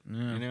with it.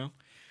 You know?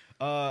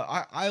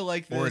 I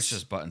like this. or it's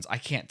just buttons. I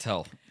can't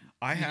tell.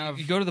 I have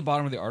You go to the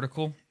bottom of the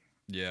article.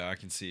 Yeah, I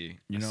can see.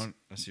 You know-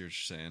 I see what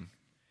you're saying.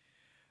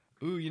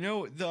 Ooh, you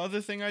know, the other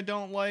thing I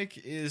don't like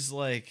is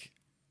like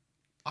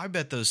I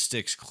bet those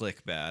sticks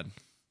click bad.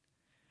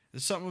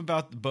 There's something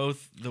about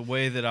both the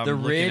way that I'm The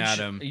looking ridge. at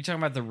them. Are you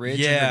talking about the ridge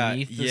Yeah,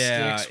 underneath the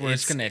yeah, sticks where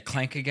it's it's- going to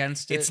clank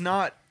against it? It's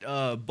not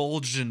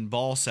bulged and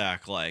ball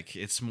sack like.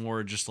 It's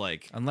more just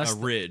like a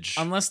ridge.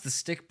 Unless the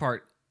stick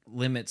part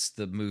limits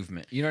the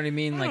movement. You know what I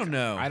mean? I don't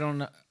know. I don't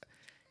know.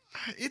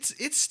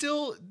 It's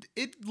still,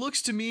 it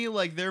looks to me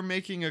like they're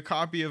making a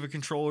copy of a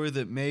controller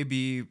that may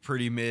be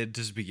pretty mid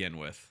to begin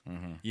with,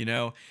 you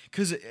know,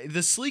 because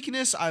the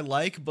sleekness I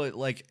like, but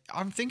like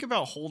I'm thinking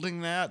about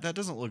holding that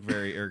doesn't look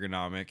very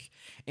ergonomic,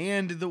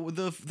 and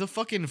the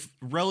fucking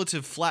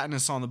relative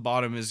flatness on the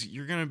bottom is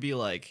you're gonna be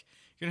like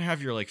you're gonna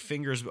have your like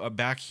fingers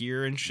back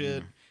here and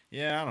shit.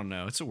 Yeah, I don't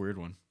know. It's a weird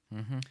one.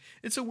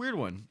 It's a weird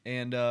one,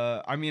 and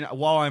I mean,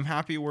 while I'm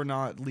happy we're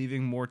not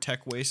leaving more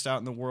tech waste out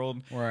in the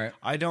world, Right.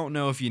 I don't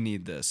know if you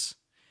need this.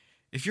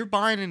 If you're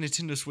buying a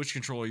Nintendo Switch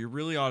controller, you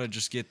really ought to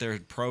just get their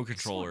Pro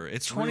controller.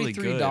 It's really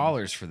good.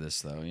 $23 for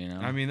this though, you know.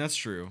 I mean, that's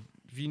true.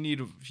 If you need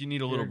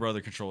a little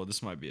brother controller,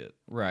 this might be it.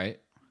 right.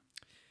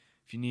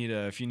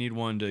 If you need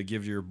one to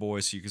give your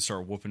boy so you can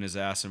start whooping his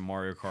ass in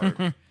Mario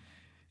Kart,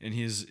 and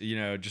he's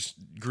just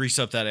grease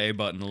up that A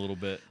button a little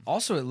bit.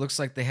 Also, it looks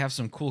like they have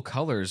some cool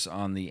colors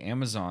on the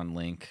Amazon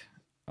link.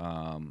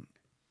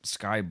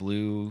 Sky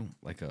blue,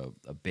 like a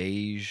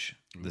beige,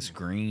 this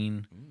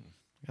green.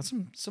 Got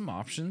some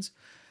options.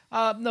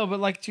 No, but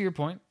like to your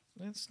point,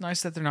 it's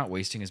nice that they're not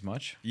wasting as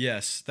much.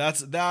 Yes,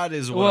 that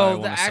is what I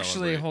want to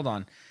actually, celebrate. hold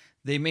on.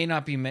 They may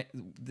not be.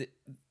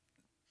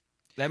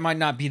 That might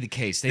not be the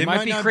case. They They might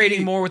might be not creating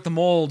be- more with the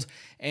mold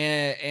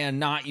and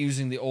not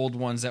using the old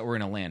ones that were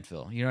in a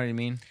landfill. You know what I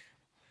mean?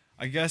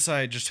 I guess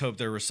I just hope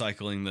they're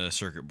recycling the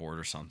circuit board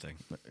or something.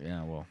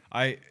 Yeah. Well,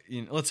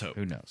 Let's hope.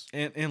 who knows?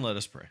 And let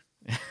us pray.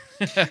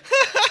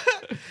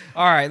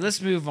 All right,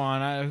 let's move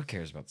on. Who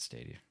cares about the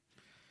Stadia?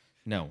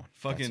 No one.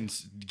 Fucking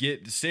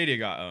Stadia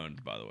got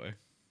owned, by the way.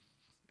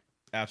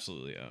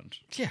 Absolutely owned.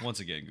 Yeah. Once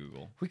again,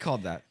 Google. We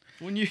called that.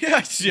 When you Yeah,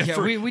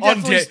 for- we on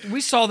definitely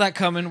we saw that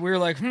coming. We were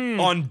like,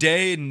 on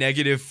day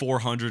negative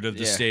 400 of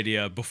the Yeah.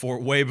 Stadia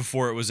way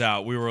before it was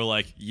out, we were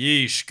like,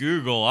 yeesh,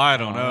 Google, I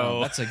don't know.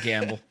 That's a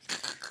gamble.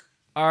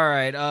 All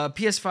right,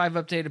 PS5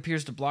 update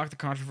appears to block the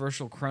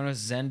controversial Cronus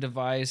Zen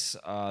device.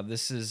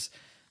 This is,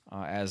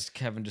 as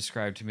Kevin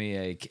described to me,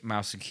 a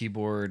mouse and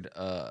keyboard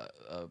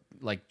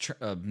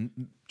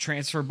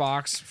transfer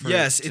box.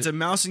 It's a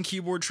mouse and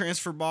keyboard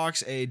transfer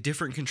box, a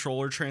different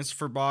controller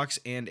transfer box,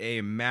 and a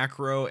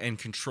macro and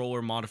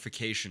controller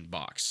modification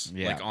box,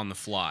 Yeah. like on the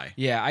fly.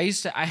 Yeah,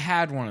 I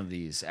had one of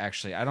these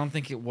actually. I don't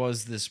think it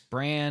was this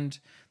brand,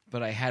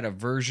 but I had a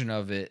version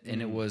of it,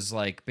 and it was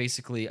like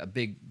basically a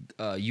big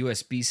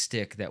USB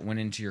stick that went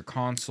into your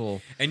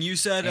console. And you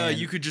said And-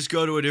 you could just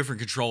go to a different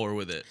controller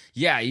with it.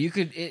 Yeah, you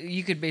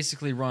could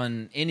basically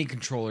run any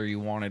controller you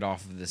wanted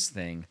off of this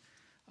thing.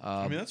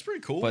 I mean, that's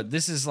pretty cool. But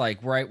this is like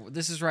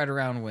this is right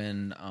around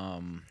when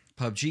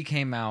PUBG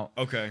came out.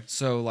 Okay.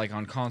 So like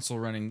on console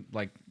running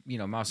like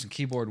mouse and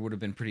keyboard would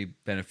have been pretty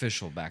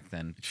beneficial back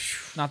then.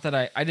 Not that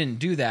I didn't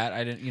do that.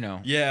 I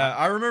didn't Yeah,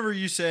 I remember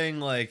you saying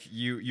like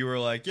you were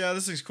like, yeah,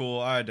 this thing's cool.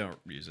 I don't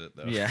use it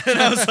though. Yeah. And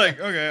I was like,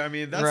 okay. I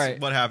mean, that's Right.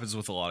 what happens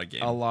with a lot of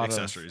game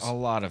accessories. A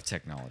lot of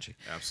technology.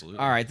 Absolutely.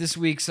 All right, this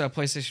week's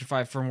PlayStation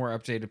 5 firmware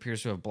update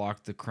appears to have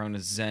blocked the Corona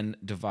Zen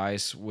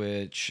device,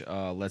 which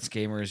lets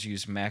gamers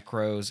use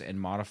macros and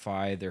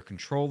modify their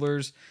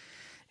controllers.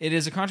 It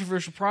is a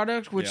controversial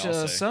product, which Yeah,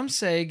 I'll say. some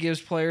say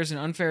gives players an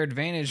unfair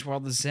advantage, while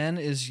the Zen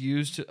is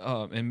used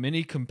in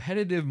many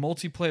competitive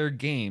multiplayer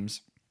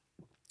games.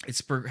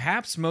 It's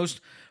perhaps most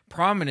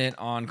prominent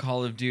on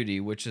Call of Duty,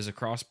 which is a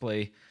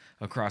crossplay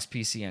across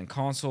PC and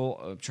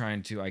console,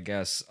 trying to, I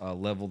guess,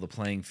 level the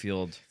playing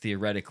field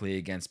theoretically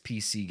against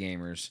PC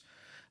gamers.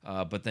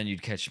 But then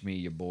you'd catch me,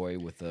 your boy,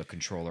 with a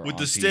controller with on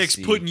the sticks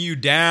PC, putting you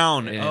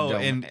down.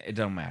 and it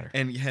don't matter.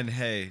 And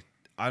hey,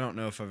 I don't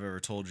know if I've ever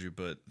told you,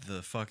 but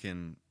the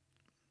fucking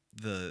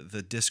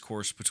the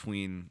discourse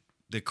between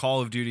the Call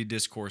of Duty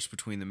discourse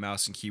between the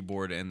mouse and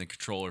keyboard and the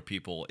controller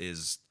people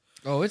is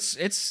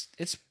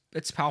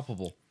It's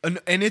palpable. and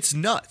it's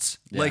nuts.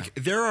 Yeah. Like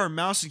there are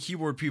mouse and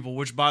keyboard people,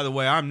 which by the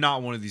way, I'm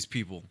not one of these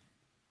people.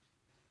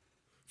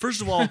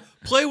 First of all,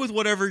 play with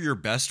whatever you're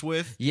best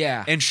with.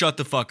 Yeah. And shut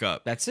the fuck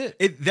up. That's it.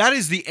 That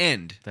is the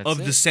end That's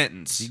of it. the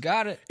sentence. You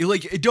got it.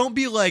 Like, don't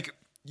be like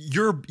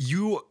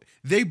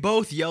they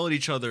both yell at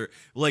each other.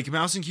 Like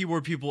mouse and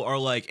keyboard people are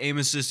like, aim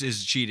assist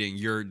is cheating.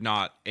 You're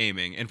not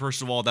aiming. And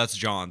first of all, that's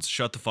John's.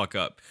 Shut the fuck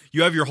up.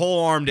 You have your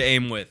whole arm to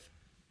aim with.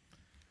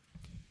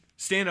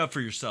 Stand up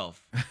for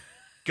yourself.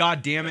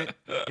 God damn it.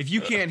 If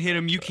you can't hit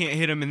him, you can't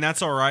hit him, and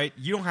that's all right.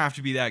 You don't have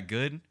to be that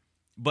good.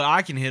 But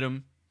I can hit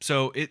him,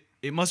 so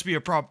it must be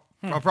a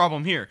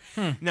problem here.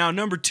 Now,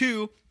 number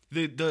two,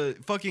 the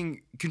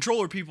fucking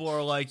controller people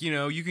are like,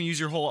 you can use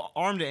your whole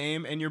arm to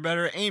aim, and you're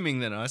better at aiming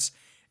than us,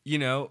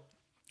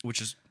 which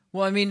is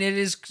Well, I mean, it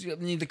is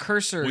the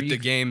cursor. with the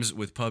games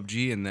with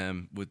PUBG and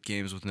them with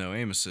games with no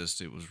aim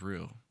assist. It was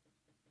real.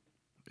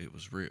 It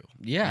was real.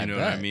 Yeah, you know I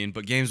what I bet. mean.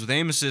 But games with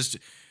aim assist,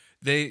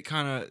 the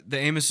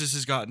aim assist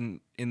has gotten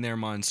in their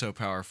mind so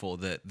powerful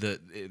that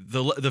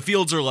the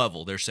fields are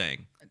level. They're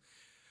saying,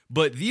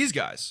 but these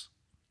guys,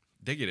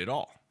 they get it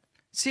all.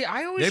 See,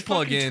 I always They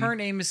plug fucking in- turn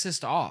aim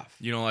assist off.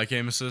 You don't like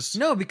aim assist?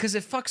 No, because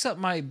it fucks up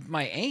my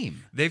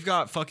aim. They've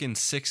got fucking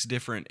 6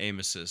 different aim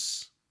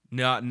assists.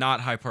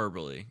 Not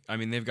hyperbole. I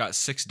mean, they've got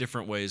 6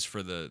 different ways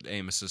for the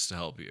aim assist to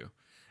help you.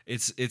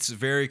 It's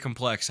very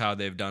complex how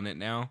they've done it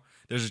now.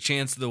 There's a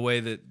chance the way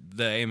that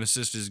the aim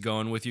assist is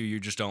going with you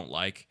just don't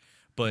like.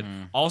 But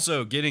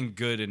also getting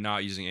good and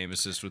not using aim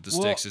assist with the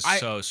Well, sticks is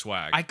so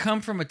swag. I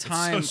come from a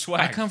time. swag.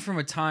 I come from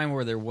a time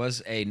where there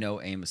was a no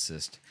aim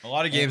assist. a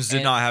lot of games did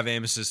and- not have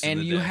aim assist, in And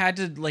the you day. had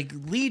to like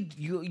lead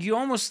you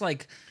almost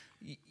like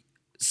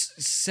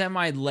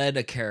semi led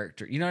a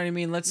character. You know what I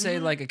mean? Let's say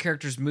like a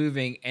character's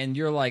moving and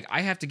you're like,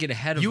 I have to get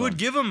ahead of You them. would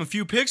give them a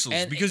few pixels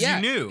And- because yeah,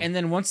 you knew. And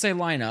then once they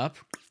line up,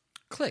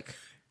 click.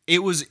 It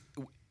was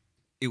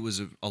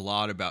a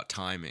lot about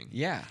timing.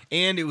 Yeah.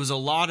 And it was a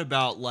lot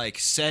about like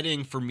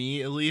setting, for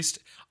me at least.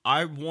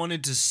 I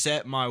wanted to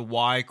set my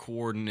Y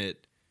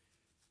coordinate.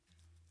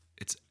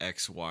 It's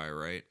XY,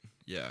 right?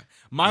 Yeah.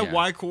 My Yeah.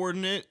 Y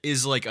coordinate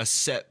is like a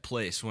set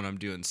place when I'm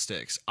doing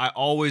sticks. I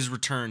always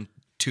return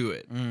to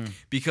it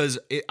because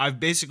I've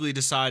basically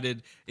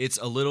decided it's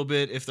a little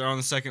bit, if they're on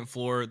the second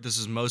floor, this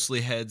is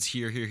mostly heads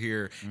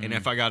here, and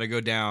if I got to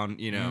go down,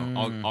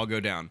 I'll go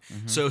down.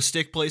 So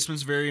stick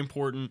placement's very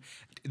important.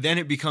 Then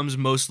it becomes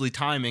mostly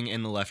timing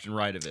and the left and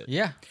right of it.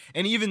 Yeah.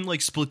 And even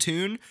like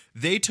Splatoon,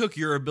 they took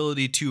your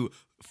ability to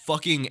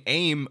fucking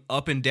aim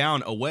up and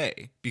down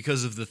away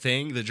because of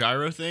the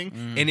gyro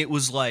thing, and it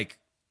was like,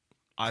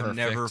 I've Perfect.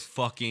 never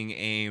fucking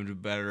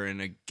aimed better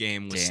in a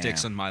game with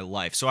sticks Damn. in my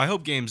life. So I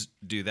hope games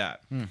do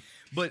that.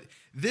 But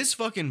this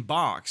fucking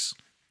box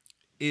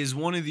is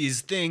one of these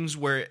things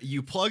where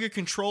you plug a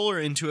controller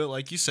into it,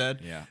 like you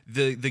said, Yeah.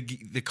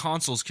 the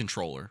console's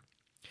controller,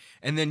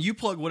 and then you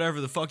plug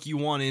whatever the fuck you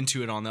want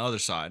into it on the other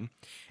side,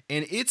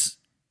 and it's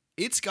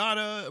got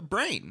a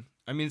brain.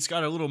 I mean, it's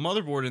got a little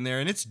motherboard in there,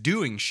 and it's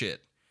doing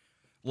shit.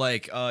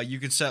 Like, you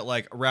could set,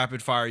 like,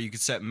 rapid fire. You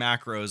could set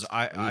macros.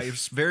 I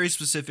very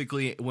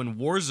specifically, when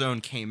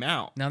Warzone came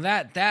out, Now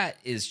that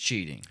is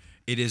cheating.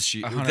 it is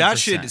shit. 100%. That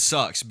shit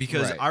sucks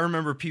because Right. I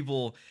remember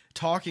people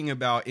talking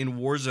about in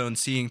Warzone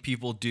seeing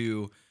people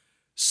do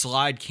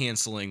slide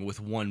canceling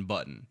with one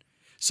button.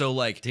 So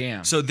like,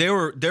 Damn. So there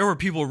were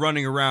people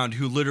running around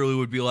who literally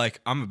would be like,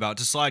 "I'm about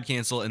to slide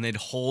cancel," and they'd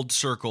hold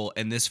circle,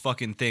 and this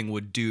fucking thing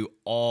would do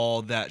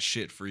all that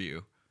shit for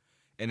you.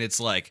 And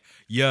it's like,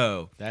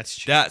 yo,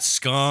 That's that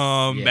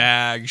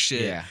scumbag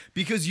shit. Yeah.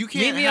 Because you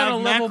can't Maybe have on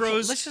a level.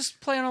 macros. Let's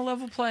just play on a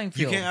level playing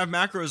You field. can't have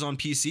macros on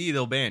PC;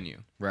 they'll ban you.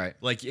 Right.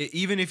 Like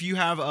even if you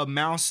have a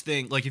mouse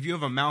thing, like if you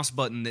have a mouse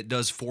button that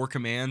does 4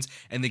 commands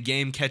and the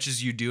game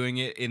catches you doing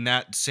it in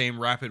that same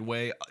rapid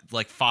way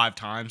like 5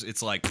 times,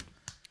 it's like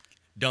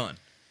done.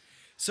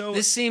 So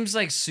This seems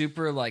like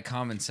super like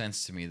common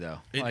sense to me though.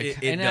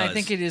 It and I does.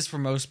 think it is for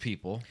most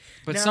people.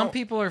 But Now- some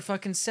people are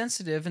fucking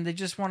sensitive and they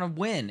just want to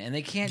win and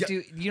they can't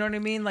do, you know what I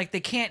mean? Like they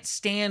can't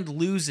stand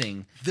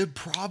losing. the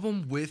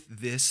problem with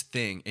this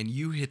thing, and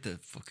you hit the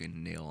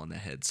fucking nail on the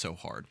head so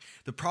hard.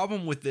 The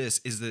problem with this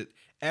is that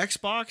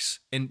Xbox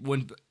and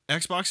when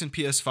Xbox and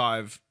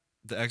PS5,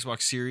 the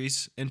Xbox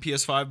Series and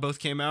PS5 both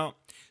came out,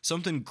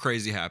 something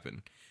crazy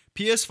happened.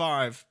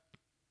 PS5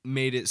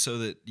 made it so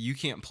that you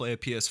can't play a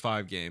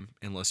PS5 game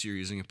unless you're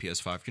using a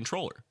PS5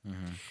 controller.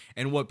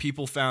 And what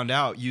people found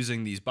out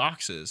using these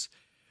boxes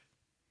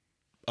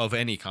of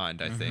any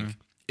kind, I think,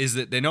 is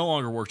that they no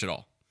longer worked at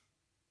all.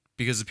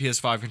 Because the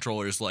PS5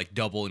 controller is like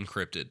double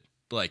encrypted.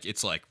 Like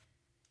it's like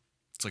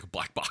a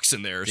black box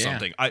in there or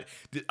something. I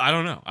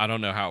don't know. I don't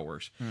know how it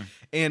works.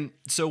 And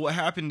so what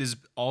happened is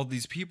all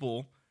these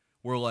people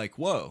were like,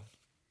 "Whoa,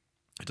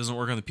 it doesn't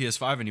work on the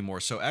PS5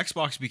 anymore." So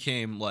Xbox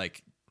became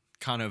like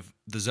kind of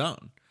the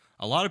zone.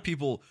 A lot of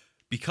people,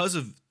 because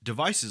of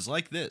devices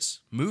like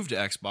this, moved to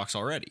Xbox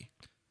already,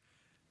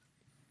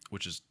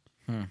 which is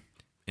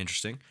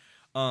interesting.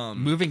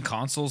 Moving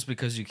consoles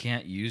because you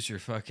can't use your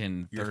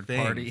fucking third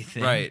party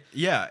thing. Right.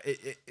 Yeah.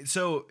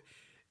 So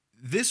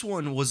this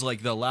one was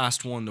like the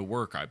last one to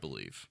work, I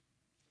believe.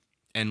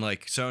 And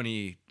like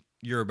Sony,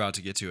 you're about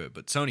to get to it,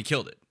 but Sony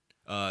killed it.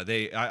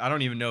 I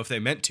don't even know if they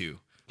meant to,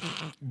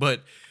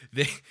 but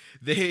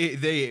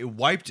they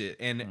wiped it.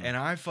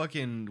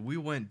 And we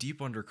went deep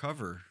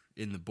undercover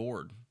in the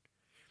board,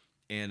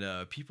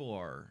 and people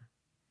are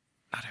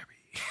not happy.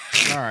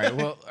 All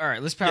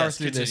right. Let's power Yes,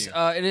 through this.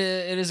 continue.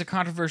 It is a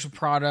controversial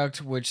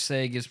product which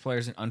say gives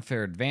players an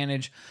unfair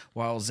advantage.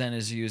 While Zen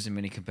is used in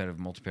many competitive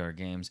multiplayer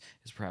games,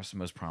 is perhaps the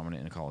most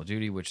prominent in Call of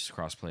Duty, which is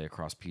crossplay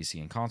across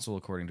PC and console.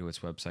 According to its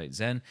website,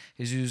 Zen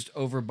is used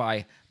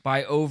by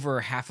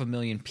over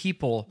 500,000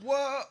 people.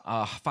 What?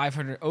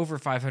 Over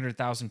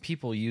 500,000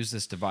 people use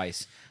this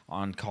device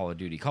on Call of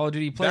Duty. Call of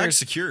Duty players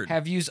secured.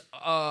 have used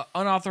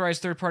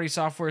unauthorized third-party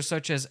software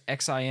such as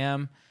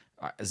XIM.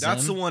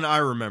 That's the one I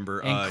remember.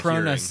 And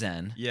hearing.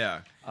 Chronozen.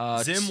 Yeah.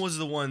 Zim was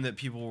the one that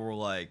people were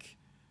like,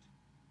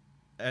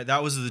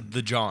 that was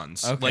the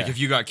Johns. Okay. Like if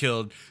you got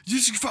killed,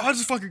 just find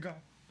this fucking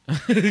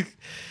guy.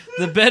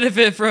 The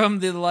benefit from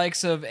the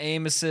likes of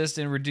aim assist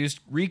and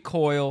reduced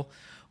recoil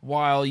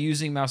while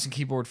using mouse and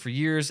keyboard for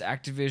years.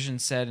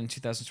 Activision said in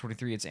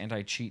 2023 its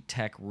anti-cheat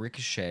tech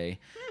Ricochet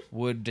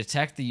would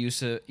detect the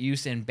use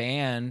and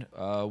ban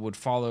would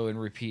follow and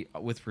repeat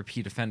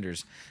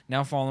offenders.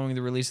 Now, following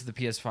the release of the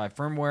PS5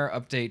 firmware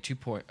update 2.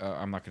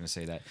 I'm not going to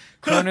say that.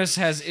 Cronus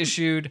has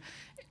issued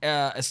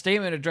a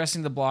statement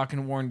addressing the block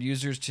and warned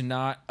users to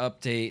not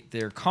update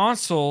their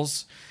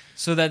consoles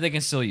so that they can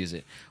still use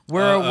it.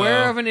 We're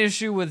aware of an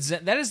issue with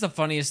Zen. That is the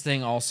funniest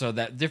thing also,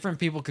 that different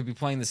people could be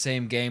playing the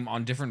same game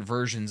on different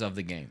versions of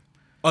the game.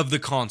 Of the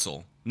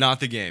console, not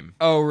the game.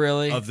 Oh,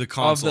 really? Of the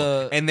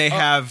console. And they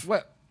have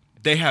what?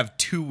 They have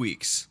 2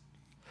 weeks.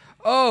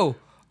 Oh.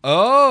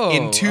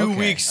 In 2 okay,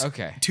 weeks.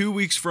 Okay. 2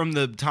 weeks from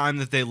the time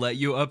that they let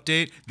you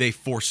update, they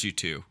force you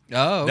to.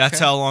 Oh, okay. That's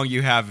how long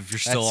you have if you're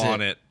still That's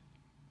on it.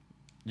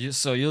 it.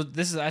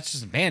 That's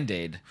just a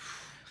Band-Aid.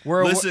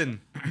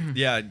 Listen.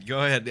 Yeah,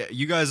 go ahead.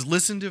 You guys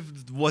listen to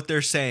what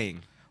they're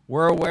saying.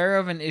 We're aware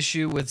of an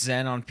issue with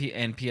Zen on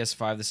and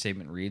PS5, the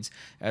statement reads.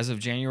 As of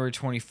January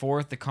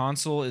 24th, the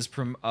console is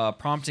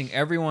prompting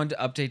everyone to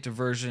update to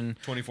version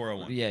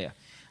 2401. Yeah.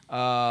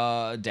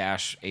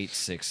 Dash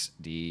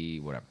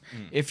 86D, whatever.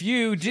 If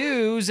you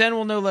do, Zen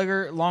will no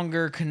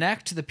longer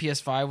connect to the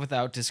PS5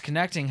 without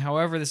disconnecting.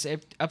 However, this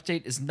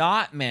update is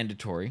not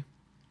mandatory.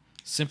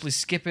 Simply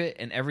skip it,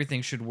 and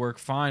everything should work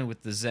fine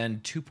with the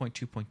Zen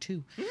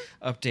 2.2.2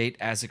 update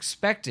as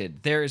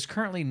expected. There is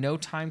currently no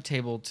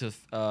timetable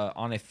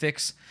on a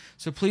fix,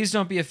 so please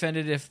don't be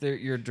offended if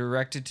you're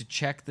directed to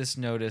check this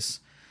notice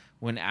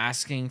when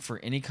asking for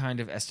any kind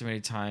of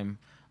estimated time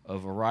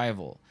of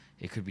arrival.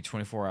 It could be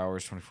 24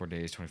 hours, 24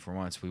 days, 24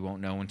 months. We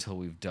won't know until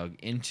we've dug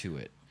into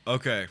it.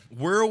 Okay,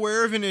 we're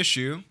aware of an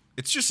issue.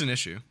 It's just an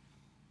issue.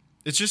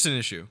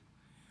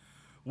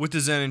 With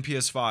the Zen and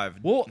PS5.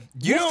 We'll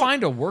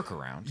find a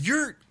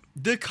workaround.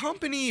 The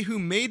company who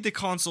made the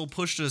console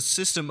pushed a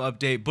system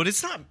update, but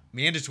it's not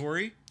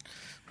mandatory.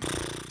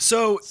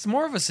 So It's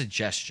more of a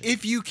suggestion.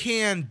 if you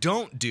can,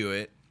 don't do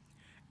it.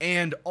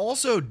 And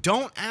also,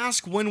 don't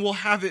ask when we'll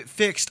have it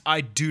fixed.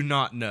 I do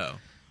not know.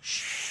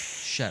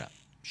 Shut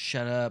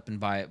up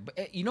and buy it.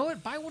 But you know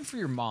what? Buy one for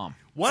your mom.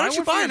 Why don't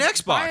you buy an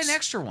Xbox? Buy an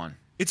extra one.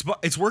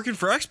 It's working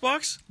for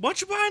Xbox. Why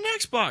don't you buy an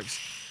Xbox?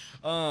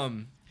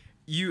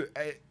 You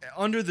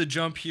under the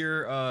jump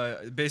here.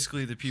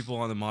 Basically, the people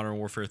on the Modern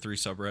Warfare 3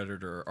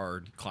 subreddit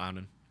are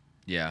clowning.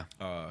 Yeah.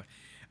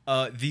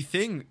 The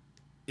thing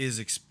is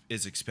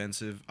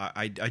expensive.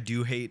 I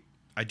do hate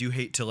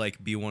to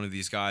like be one of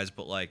these guys,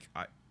 but like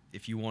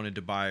if you wanted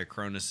to buy a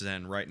Cronus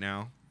Zen right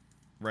now,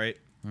 right?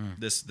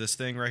 This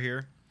thing right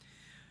here.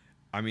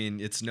 I mean,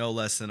 it's no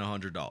less than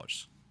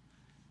 $100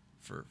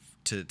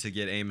 to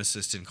get aim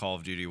assist in Call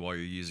of Duty while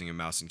you're using a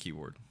mouse and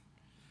keyboard.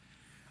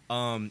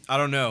 I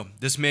don't know.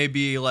 This may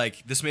be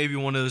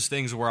one of those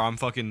things where I'm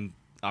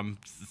I'm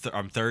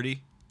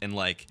 30 and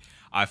like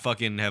I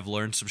fucking have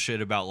learned some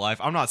shit about life.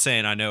 I'm not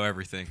saying I know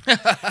everything.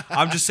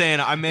 I'm just saying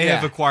I may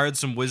have acquired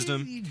some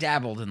wisdom. You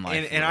dabbled in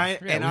life,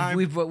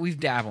 we've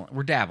dabbled.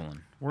 We're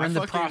dabbling. We're in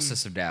the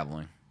process of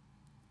dabbling.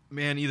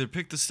 Man, either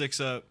pick the sticks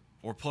up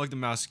or plug the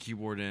mouse and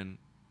keyboard in,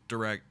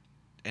 direct,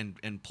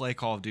 and play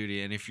Call of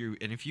Duty. And if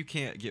you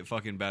can't get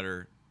fucking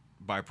better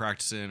by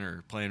practicing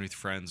or playing with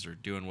friends or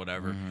doing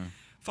whatever,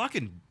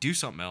 fucking do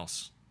something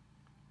else.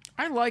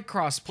 I like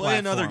cross-platform. Play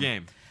another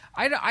game.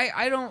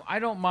 I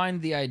don't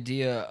mind the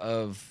idea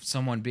of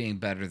someone being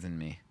better than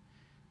me.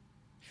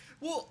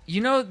 Well,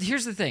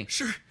 here's the thing.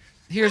 Sure.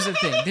 Here's the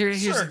thing.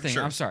 Here's the thing.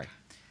 Sure. I'm sorry.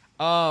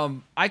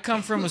 I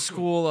come from a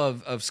school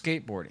of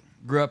skateboarding.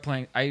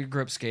 I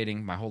grew up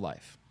skating my whole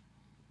life.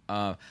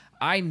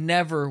 I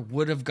never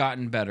would have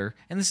gotten better,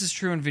 and this is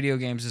true in video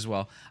games as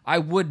well. I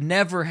would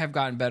never have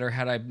gotten better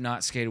had I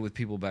not skated with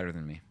people better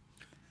than me.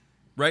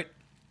 Right?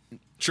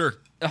 Sure.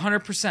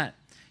 100%.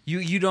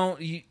 You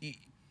don't.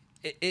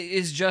 It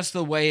is just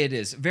the way it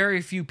is.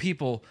 Very few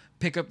people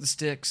pick up the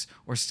sticks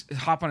or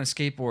hop on a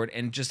skateboard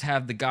and just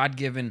have the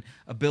God-given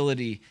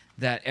ability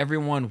that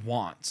everyone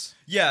wants.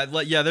 Yeah,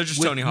 they're just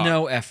with Tony Hawk.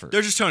 No effort.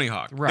 They're just Tony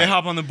Hawk. Right. They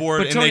hop on the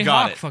board but and Tony they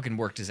got Hawk it. fucking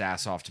worked his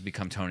ass off to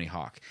become Tony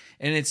Hawk,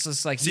 and it's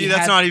just like See,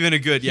 that's not even a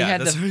good. Yeah,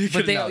 that's not a good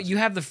but analogy. you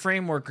have the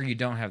framework or you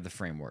don't have the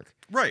framework,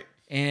 Right.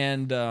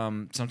 and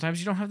sometimes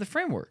you don't have the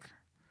framework.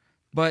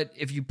 But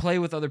if you play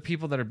with other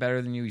people that are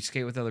better than you, you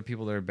skate with other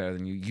people that are better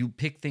than you, you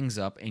pick things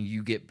up and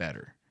you get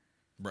better.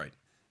 Right.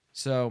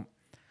 So,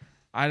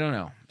 I don't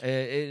know.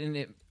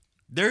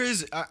 There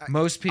is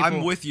most people.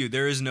 I'm with you.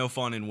 There is no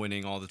fun in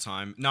winning all the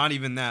time. Not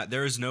even that.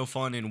 There is no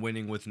fun in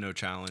winning with no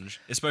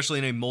challenge, especially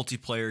in a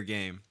multiplayer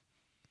game.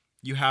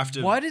 You have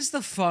to. What is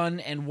the fun,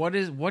 and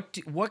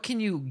what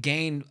can you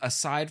gain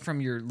aside from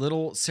your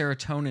little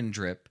serotonin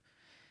drip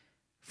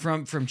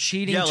from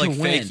cheating to like win?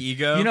 fake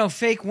ego.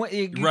 Fake. Right.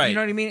 You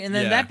know what I mean? And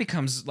then that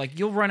becomes like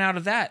you'll run out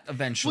of that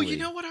eventually. Well, you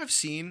know what I've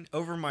seen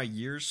over my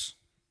years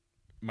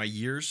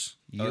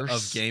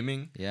of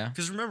gaming. Yeah.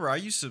 Because remember,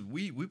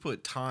 we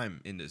put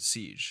time into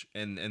Siege,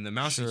 and the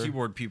mouse and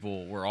keyboard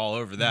people were all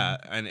over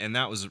that, and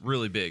that was a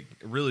really big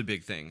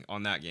thing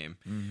on that game.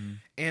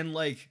 And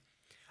like,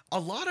 a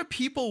lot of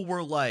people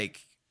were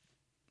like,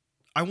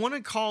 I want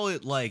to call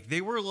it like they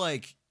were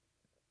like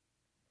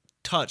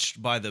touched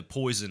by the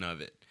poison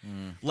of it.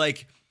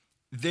 Like,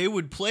 they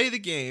would play the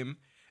game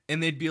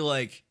and they'd be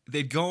like,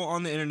 they'd go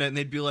on the internet and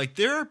they'd be like,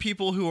 there are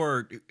people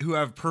who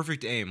have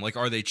perfect aim. Like,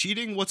 are they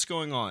cheating? What's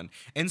going on?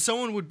 And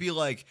someone would be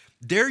like,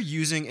 they're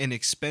using an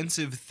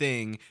expensive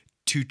thing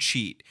to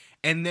cheat.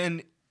 And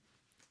then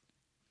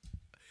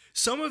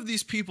some of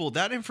these people,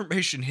 that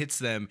information hits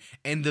them,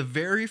 and the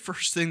very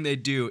first thing they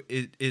do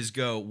is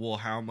go, well,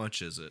 how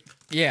much is it?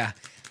 Yeah.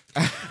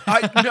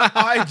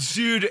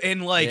 Dude,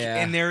 and like,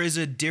 and there is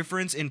a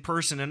difference in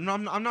person, and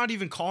I'm not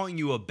even calling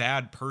you a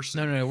bad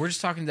person. No. We're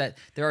just talking that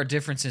there are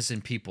differences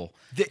in people.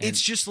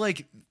 It's just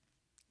like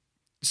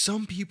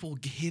some people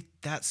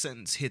that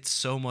sentence hits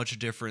so much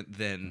different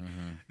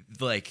than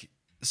like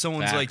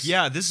someone's like,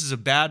 yeah, this is a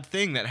bad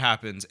thing that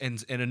happens,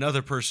 and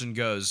another person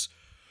goes,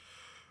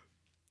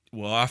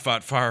 well, I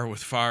fought fire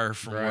with fire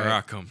from where I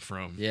come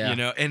from.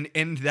 Yeah.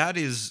 And that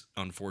is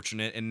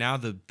unfortunate. And now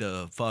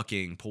the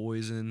fucking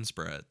poison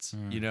spreads.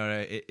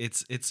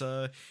 It's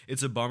a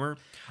bummer.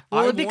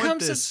 Well, it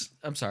becomes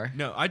I'm sorry.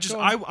 No,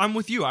 I'm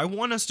with you. I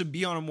want us to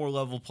be on a more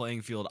level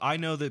playing field. I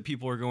know that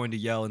people are going to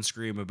yell and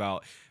scream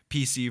about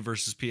PC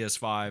versus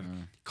PS5,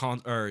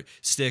 or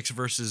sticks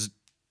versus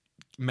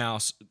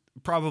mouse,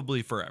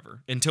 probably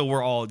forever until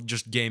we're all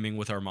just gaming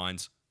with our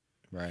minds.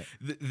 Right.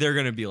 They're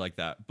going to be like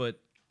that.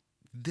 But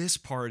this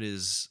part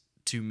is,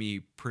 to me,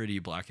 pretty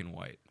black and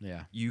white.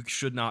 Yeah. You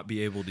should not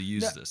be able to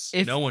use this.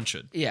 No one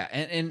should. Yeah,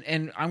 and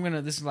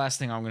this is the last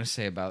thing I'm gonna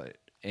say about it,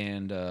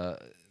 and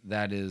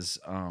that is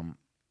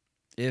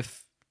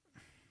if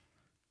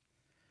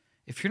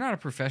you're not a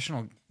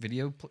professional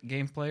video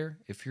game player,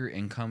 if your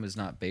income is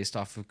not based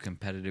off of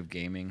competitive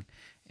gaming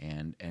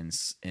and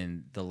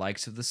the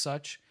likes of the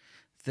such,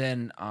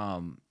 then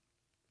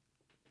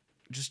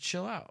just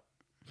chill out.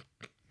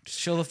 Just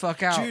chill the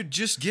fuck out. Dude,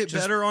 just get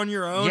better on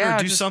your own, or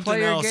do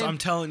something else. Game. I'm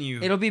telling you.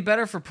 It'll be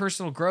better for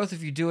personal growth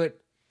if you do it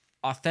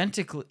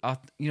authentically,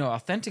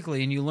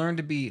 and you learn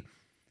to be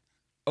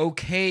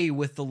okay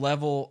with the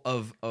level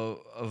of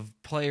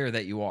player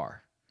that you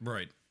are.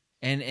 Right.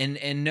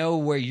 And know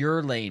where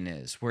your lane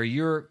is, where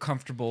you're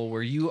comfortable,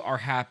 where you are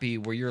happy,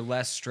 where you're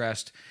less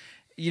stressed.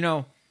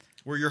 Where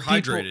you're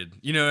hydrated.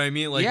 You know what I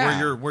mean? Like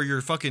where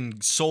your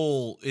fucking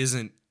soul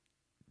isn't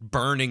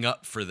burning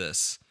up for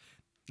this.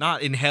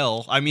 Not in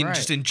hell. I mean,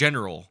 just in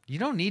general. You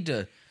don't need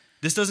to.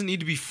 This doesn't need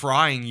to be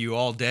frying you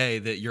all day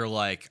that you're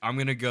like, I'm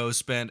going to go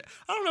spend.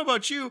 I don't know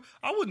about you.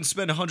 I wouldn't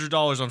spend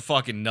 $100 on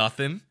fucking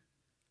nothing.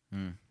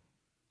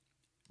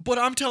 But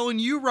I'm telling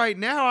you right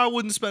now, I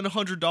wouldn't spend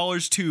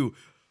 $100 to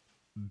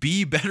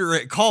be better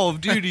at Call of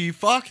Duty.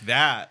 Fuck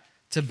that.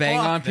 To bang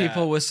Fuck on that.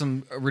 people with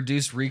some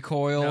reduced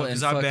recoil and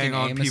Because I fucking bang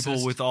on aim people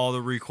assist. with all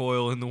the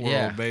recoil in the world,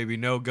 Yeah. baby.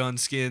 No gun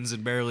skins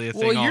and barely a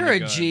thing Well, on you're the a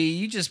gun. G.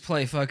 You just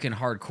play fucking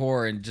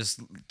hardcore and just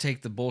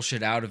take the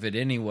bullshit out of it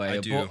anyway. I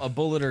do. A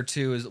bullet or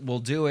two will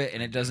do it,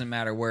 and it doesn't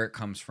matter where it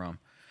comes from.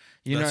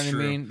 You know That's what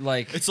true. I mean?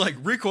 Like, It's like,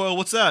 recoil,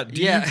 what's that?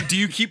 Do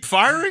you keep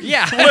firing?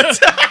 yeah.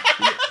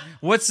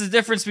 What's the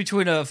difference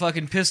between a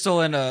fucking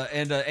pistol and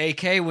a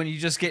AK when you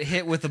just get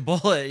hit with a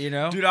bullet? You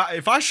know? Dude,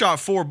 if I shot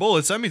 4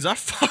 bullets, that means I'm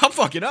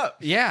fucking up.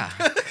 Yeah.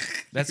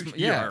 That's You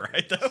yeah. are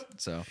right, though.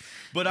 So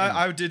But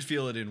I did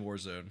feel it in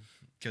Warzone.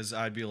 Because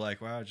I'd be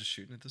like, wow, just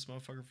shooting at this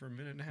motherfucker for a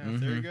minute and a half.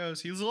 There he goes.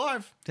 He was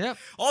alive. yep.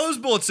 All those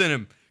bullets in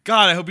him.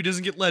 God, I hope he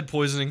doesn't get lead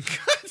poisoning.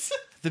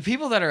 The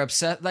people that are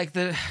upset, like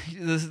the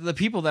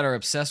people that are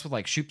obsessed with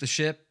like shoot the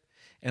ship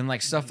and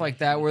like stuff like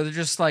that, where they're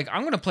just like,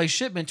 I'm gonna play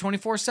shipment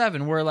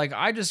 24/7. Where like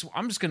I'm just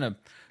gonna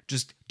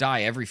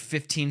die every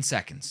 15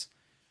 seconds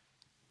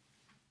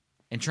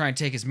and try and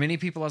take as many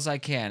people as I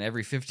can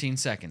every 15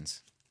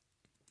 seconds.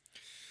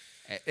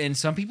 And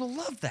some people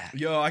love that.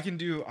 Yo, I can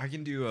do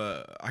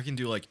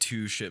like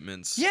 2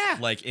 shipments. Yeah.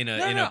 Like in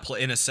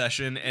a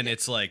session, and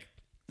it's like,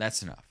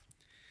 That's enough.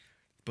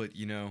 but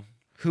you know,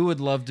 Who would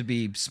love to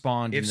be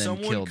spawned If and then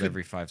someone killed could-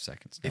 every 5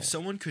 seconds? No if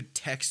someone could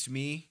text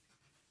me,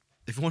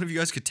 if one of you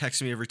guys could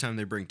text me every time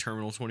they bring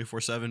Terminal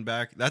 24/7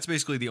 back, that's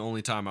basically the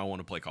only time I want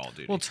to play Call of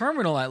Duty. Well,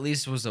 Terminal at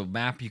least was a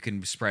map you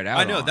can spread out.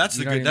 I know on. that's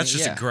You the know good. what I That's mean?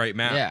 just Yeah. a great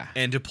map. Yeah.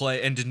 And to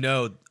play and to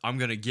know I'm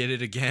gonna get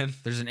it again.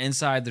 There's an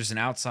inside, there's an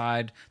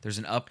outside, there's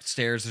an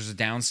upstairs, there's a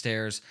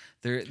downstairs.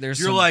 There's You're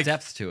some like-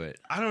 depth to it.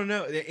 I don't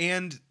know,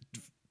 and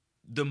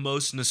the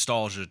most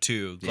nostalgia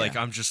too. Like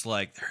Yeah. I'm just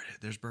like,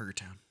 there's Burger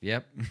Town.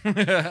 Yep.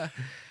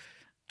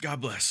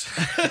 God bless.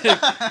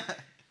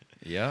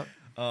 Yep.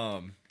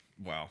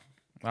 Wow.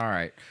 All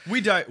right.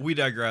 We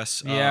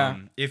digress. Yeah.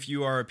 If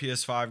you are a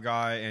PS5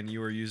 guy and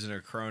you are using a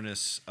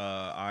Cronus,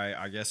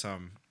 I guess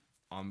I'm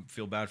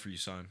feel bad for you,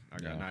 son. I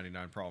got No.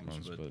 99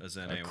 problems, but as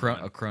an A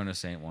A1.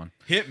 Cronus ain't one.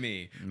 Hit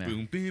me. No.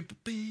 Boom, boom, boom,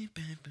 boom,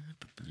 boom,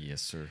 boom.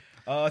 Yes, sir.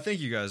 Thank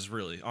you guys,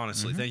 really,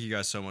 honestly. Thank you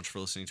guys so much for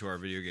listening to our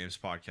video games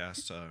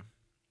podcast.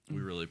 We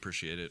really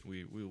appreciate it.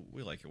 We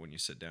like it when you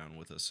sit down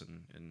with us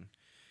and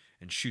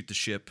shoot the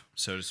ship,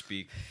 so to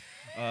speak.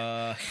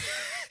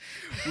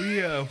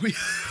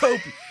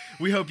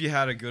 We hope you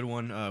had a good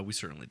one. We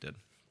certainly did.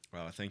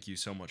 Thank you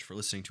so much for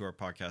listening to our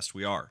podcast.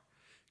 We are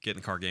Get in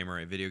the Car Gamer,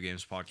 a video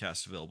games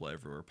podcast available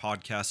everywhere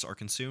podcasts are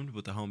consumed,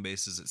 with the home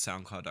base is at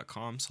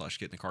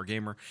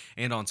soundcloud.com/getinthecargamer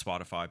and on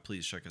Spotify.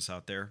 Please check us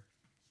out there.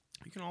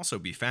 You can also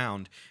be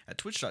found at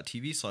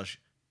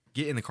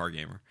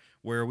twitch.tv/getinthecargamer,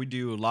 where we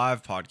do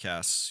live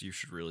podcasts you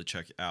should really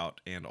check out,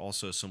 and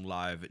also some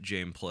live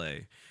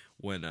gameplay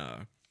when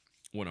I'm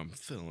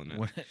feeling it.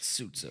 When it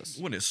suits us.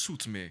 When it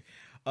suits me.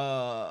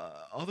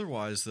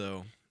 Otherwise,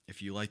 though,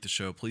 if you like the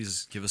show,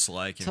 please give us a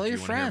like. And Tell if your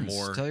you want to hear friends.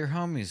 more, Tell your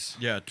homies.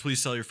 yeah,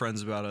 please tell your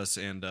friends about us.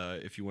 And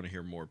if you want to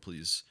hear more,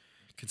 please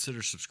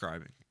consider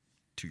subscribing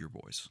to your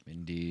boys.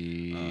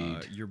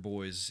 Indeed. Your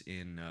boys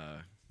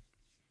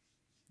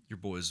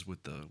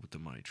with the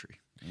money tree.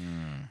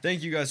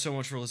 Thank you guys so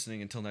much for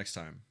listening. Until next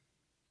time,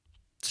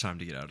 it's time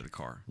to get out of the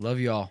car. Love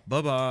y'all.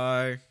 Bye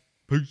bye.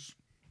 Peace.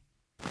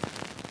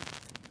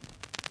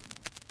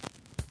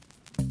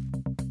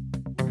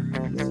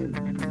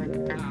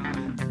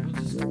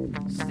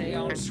 Stay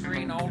on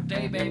screen all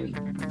day, baby.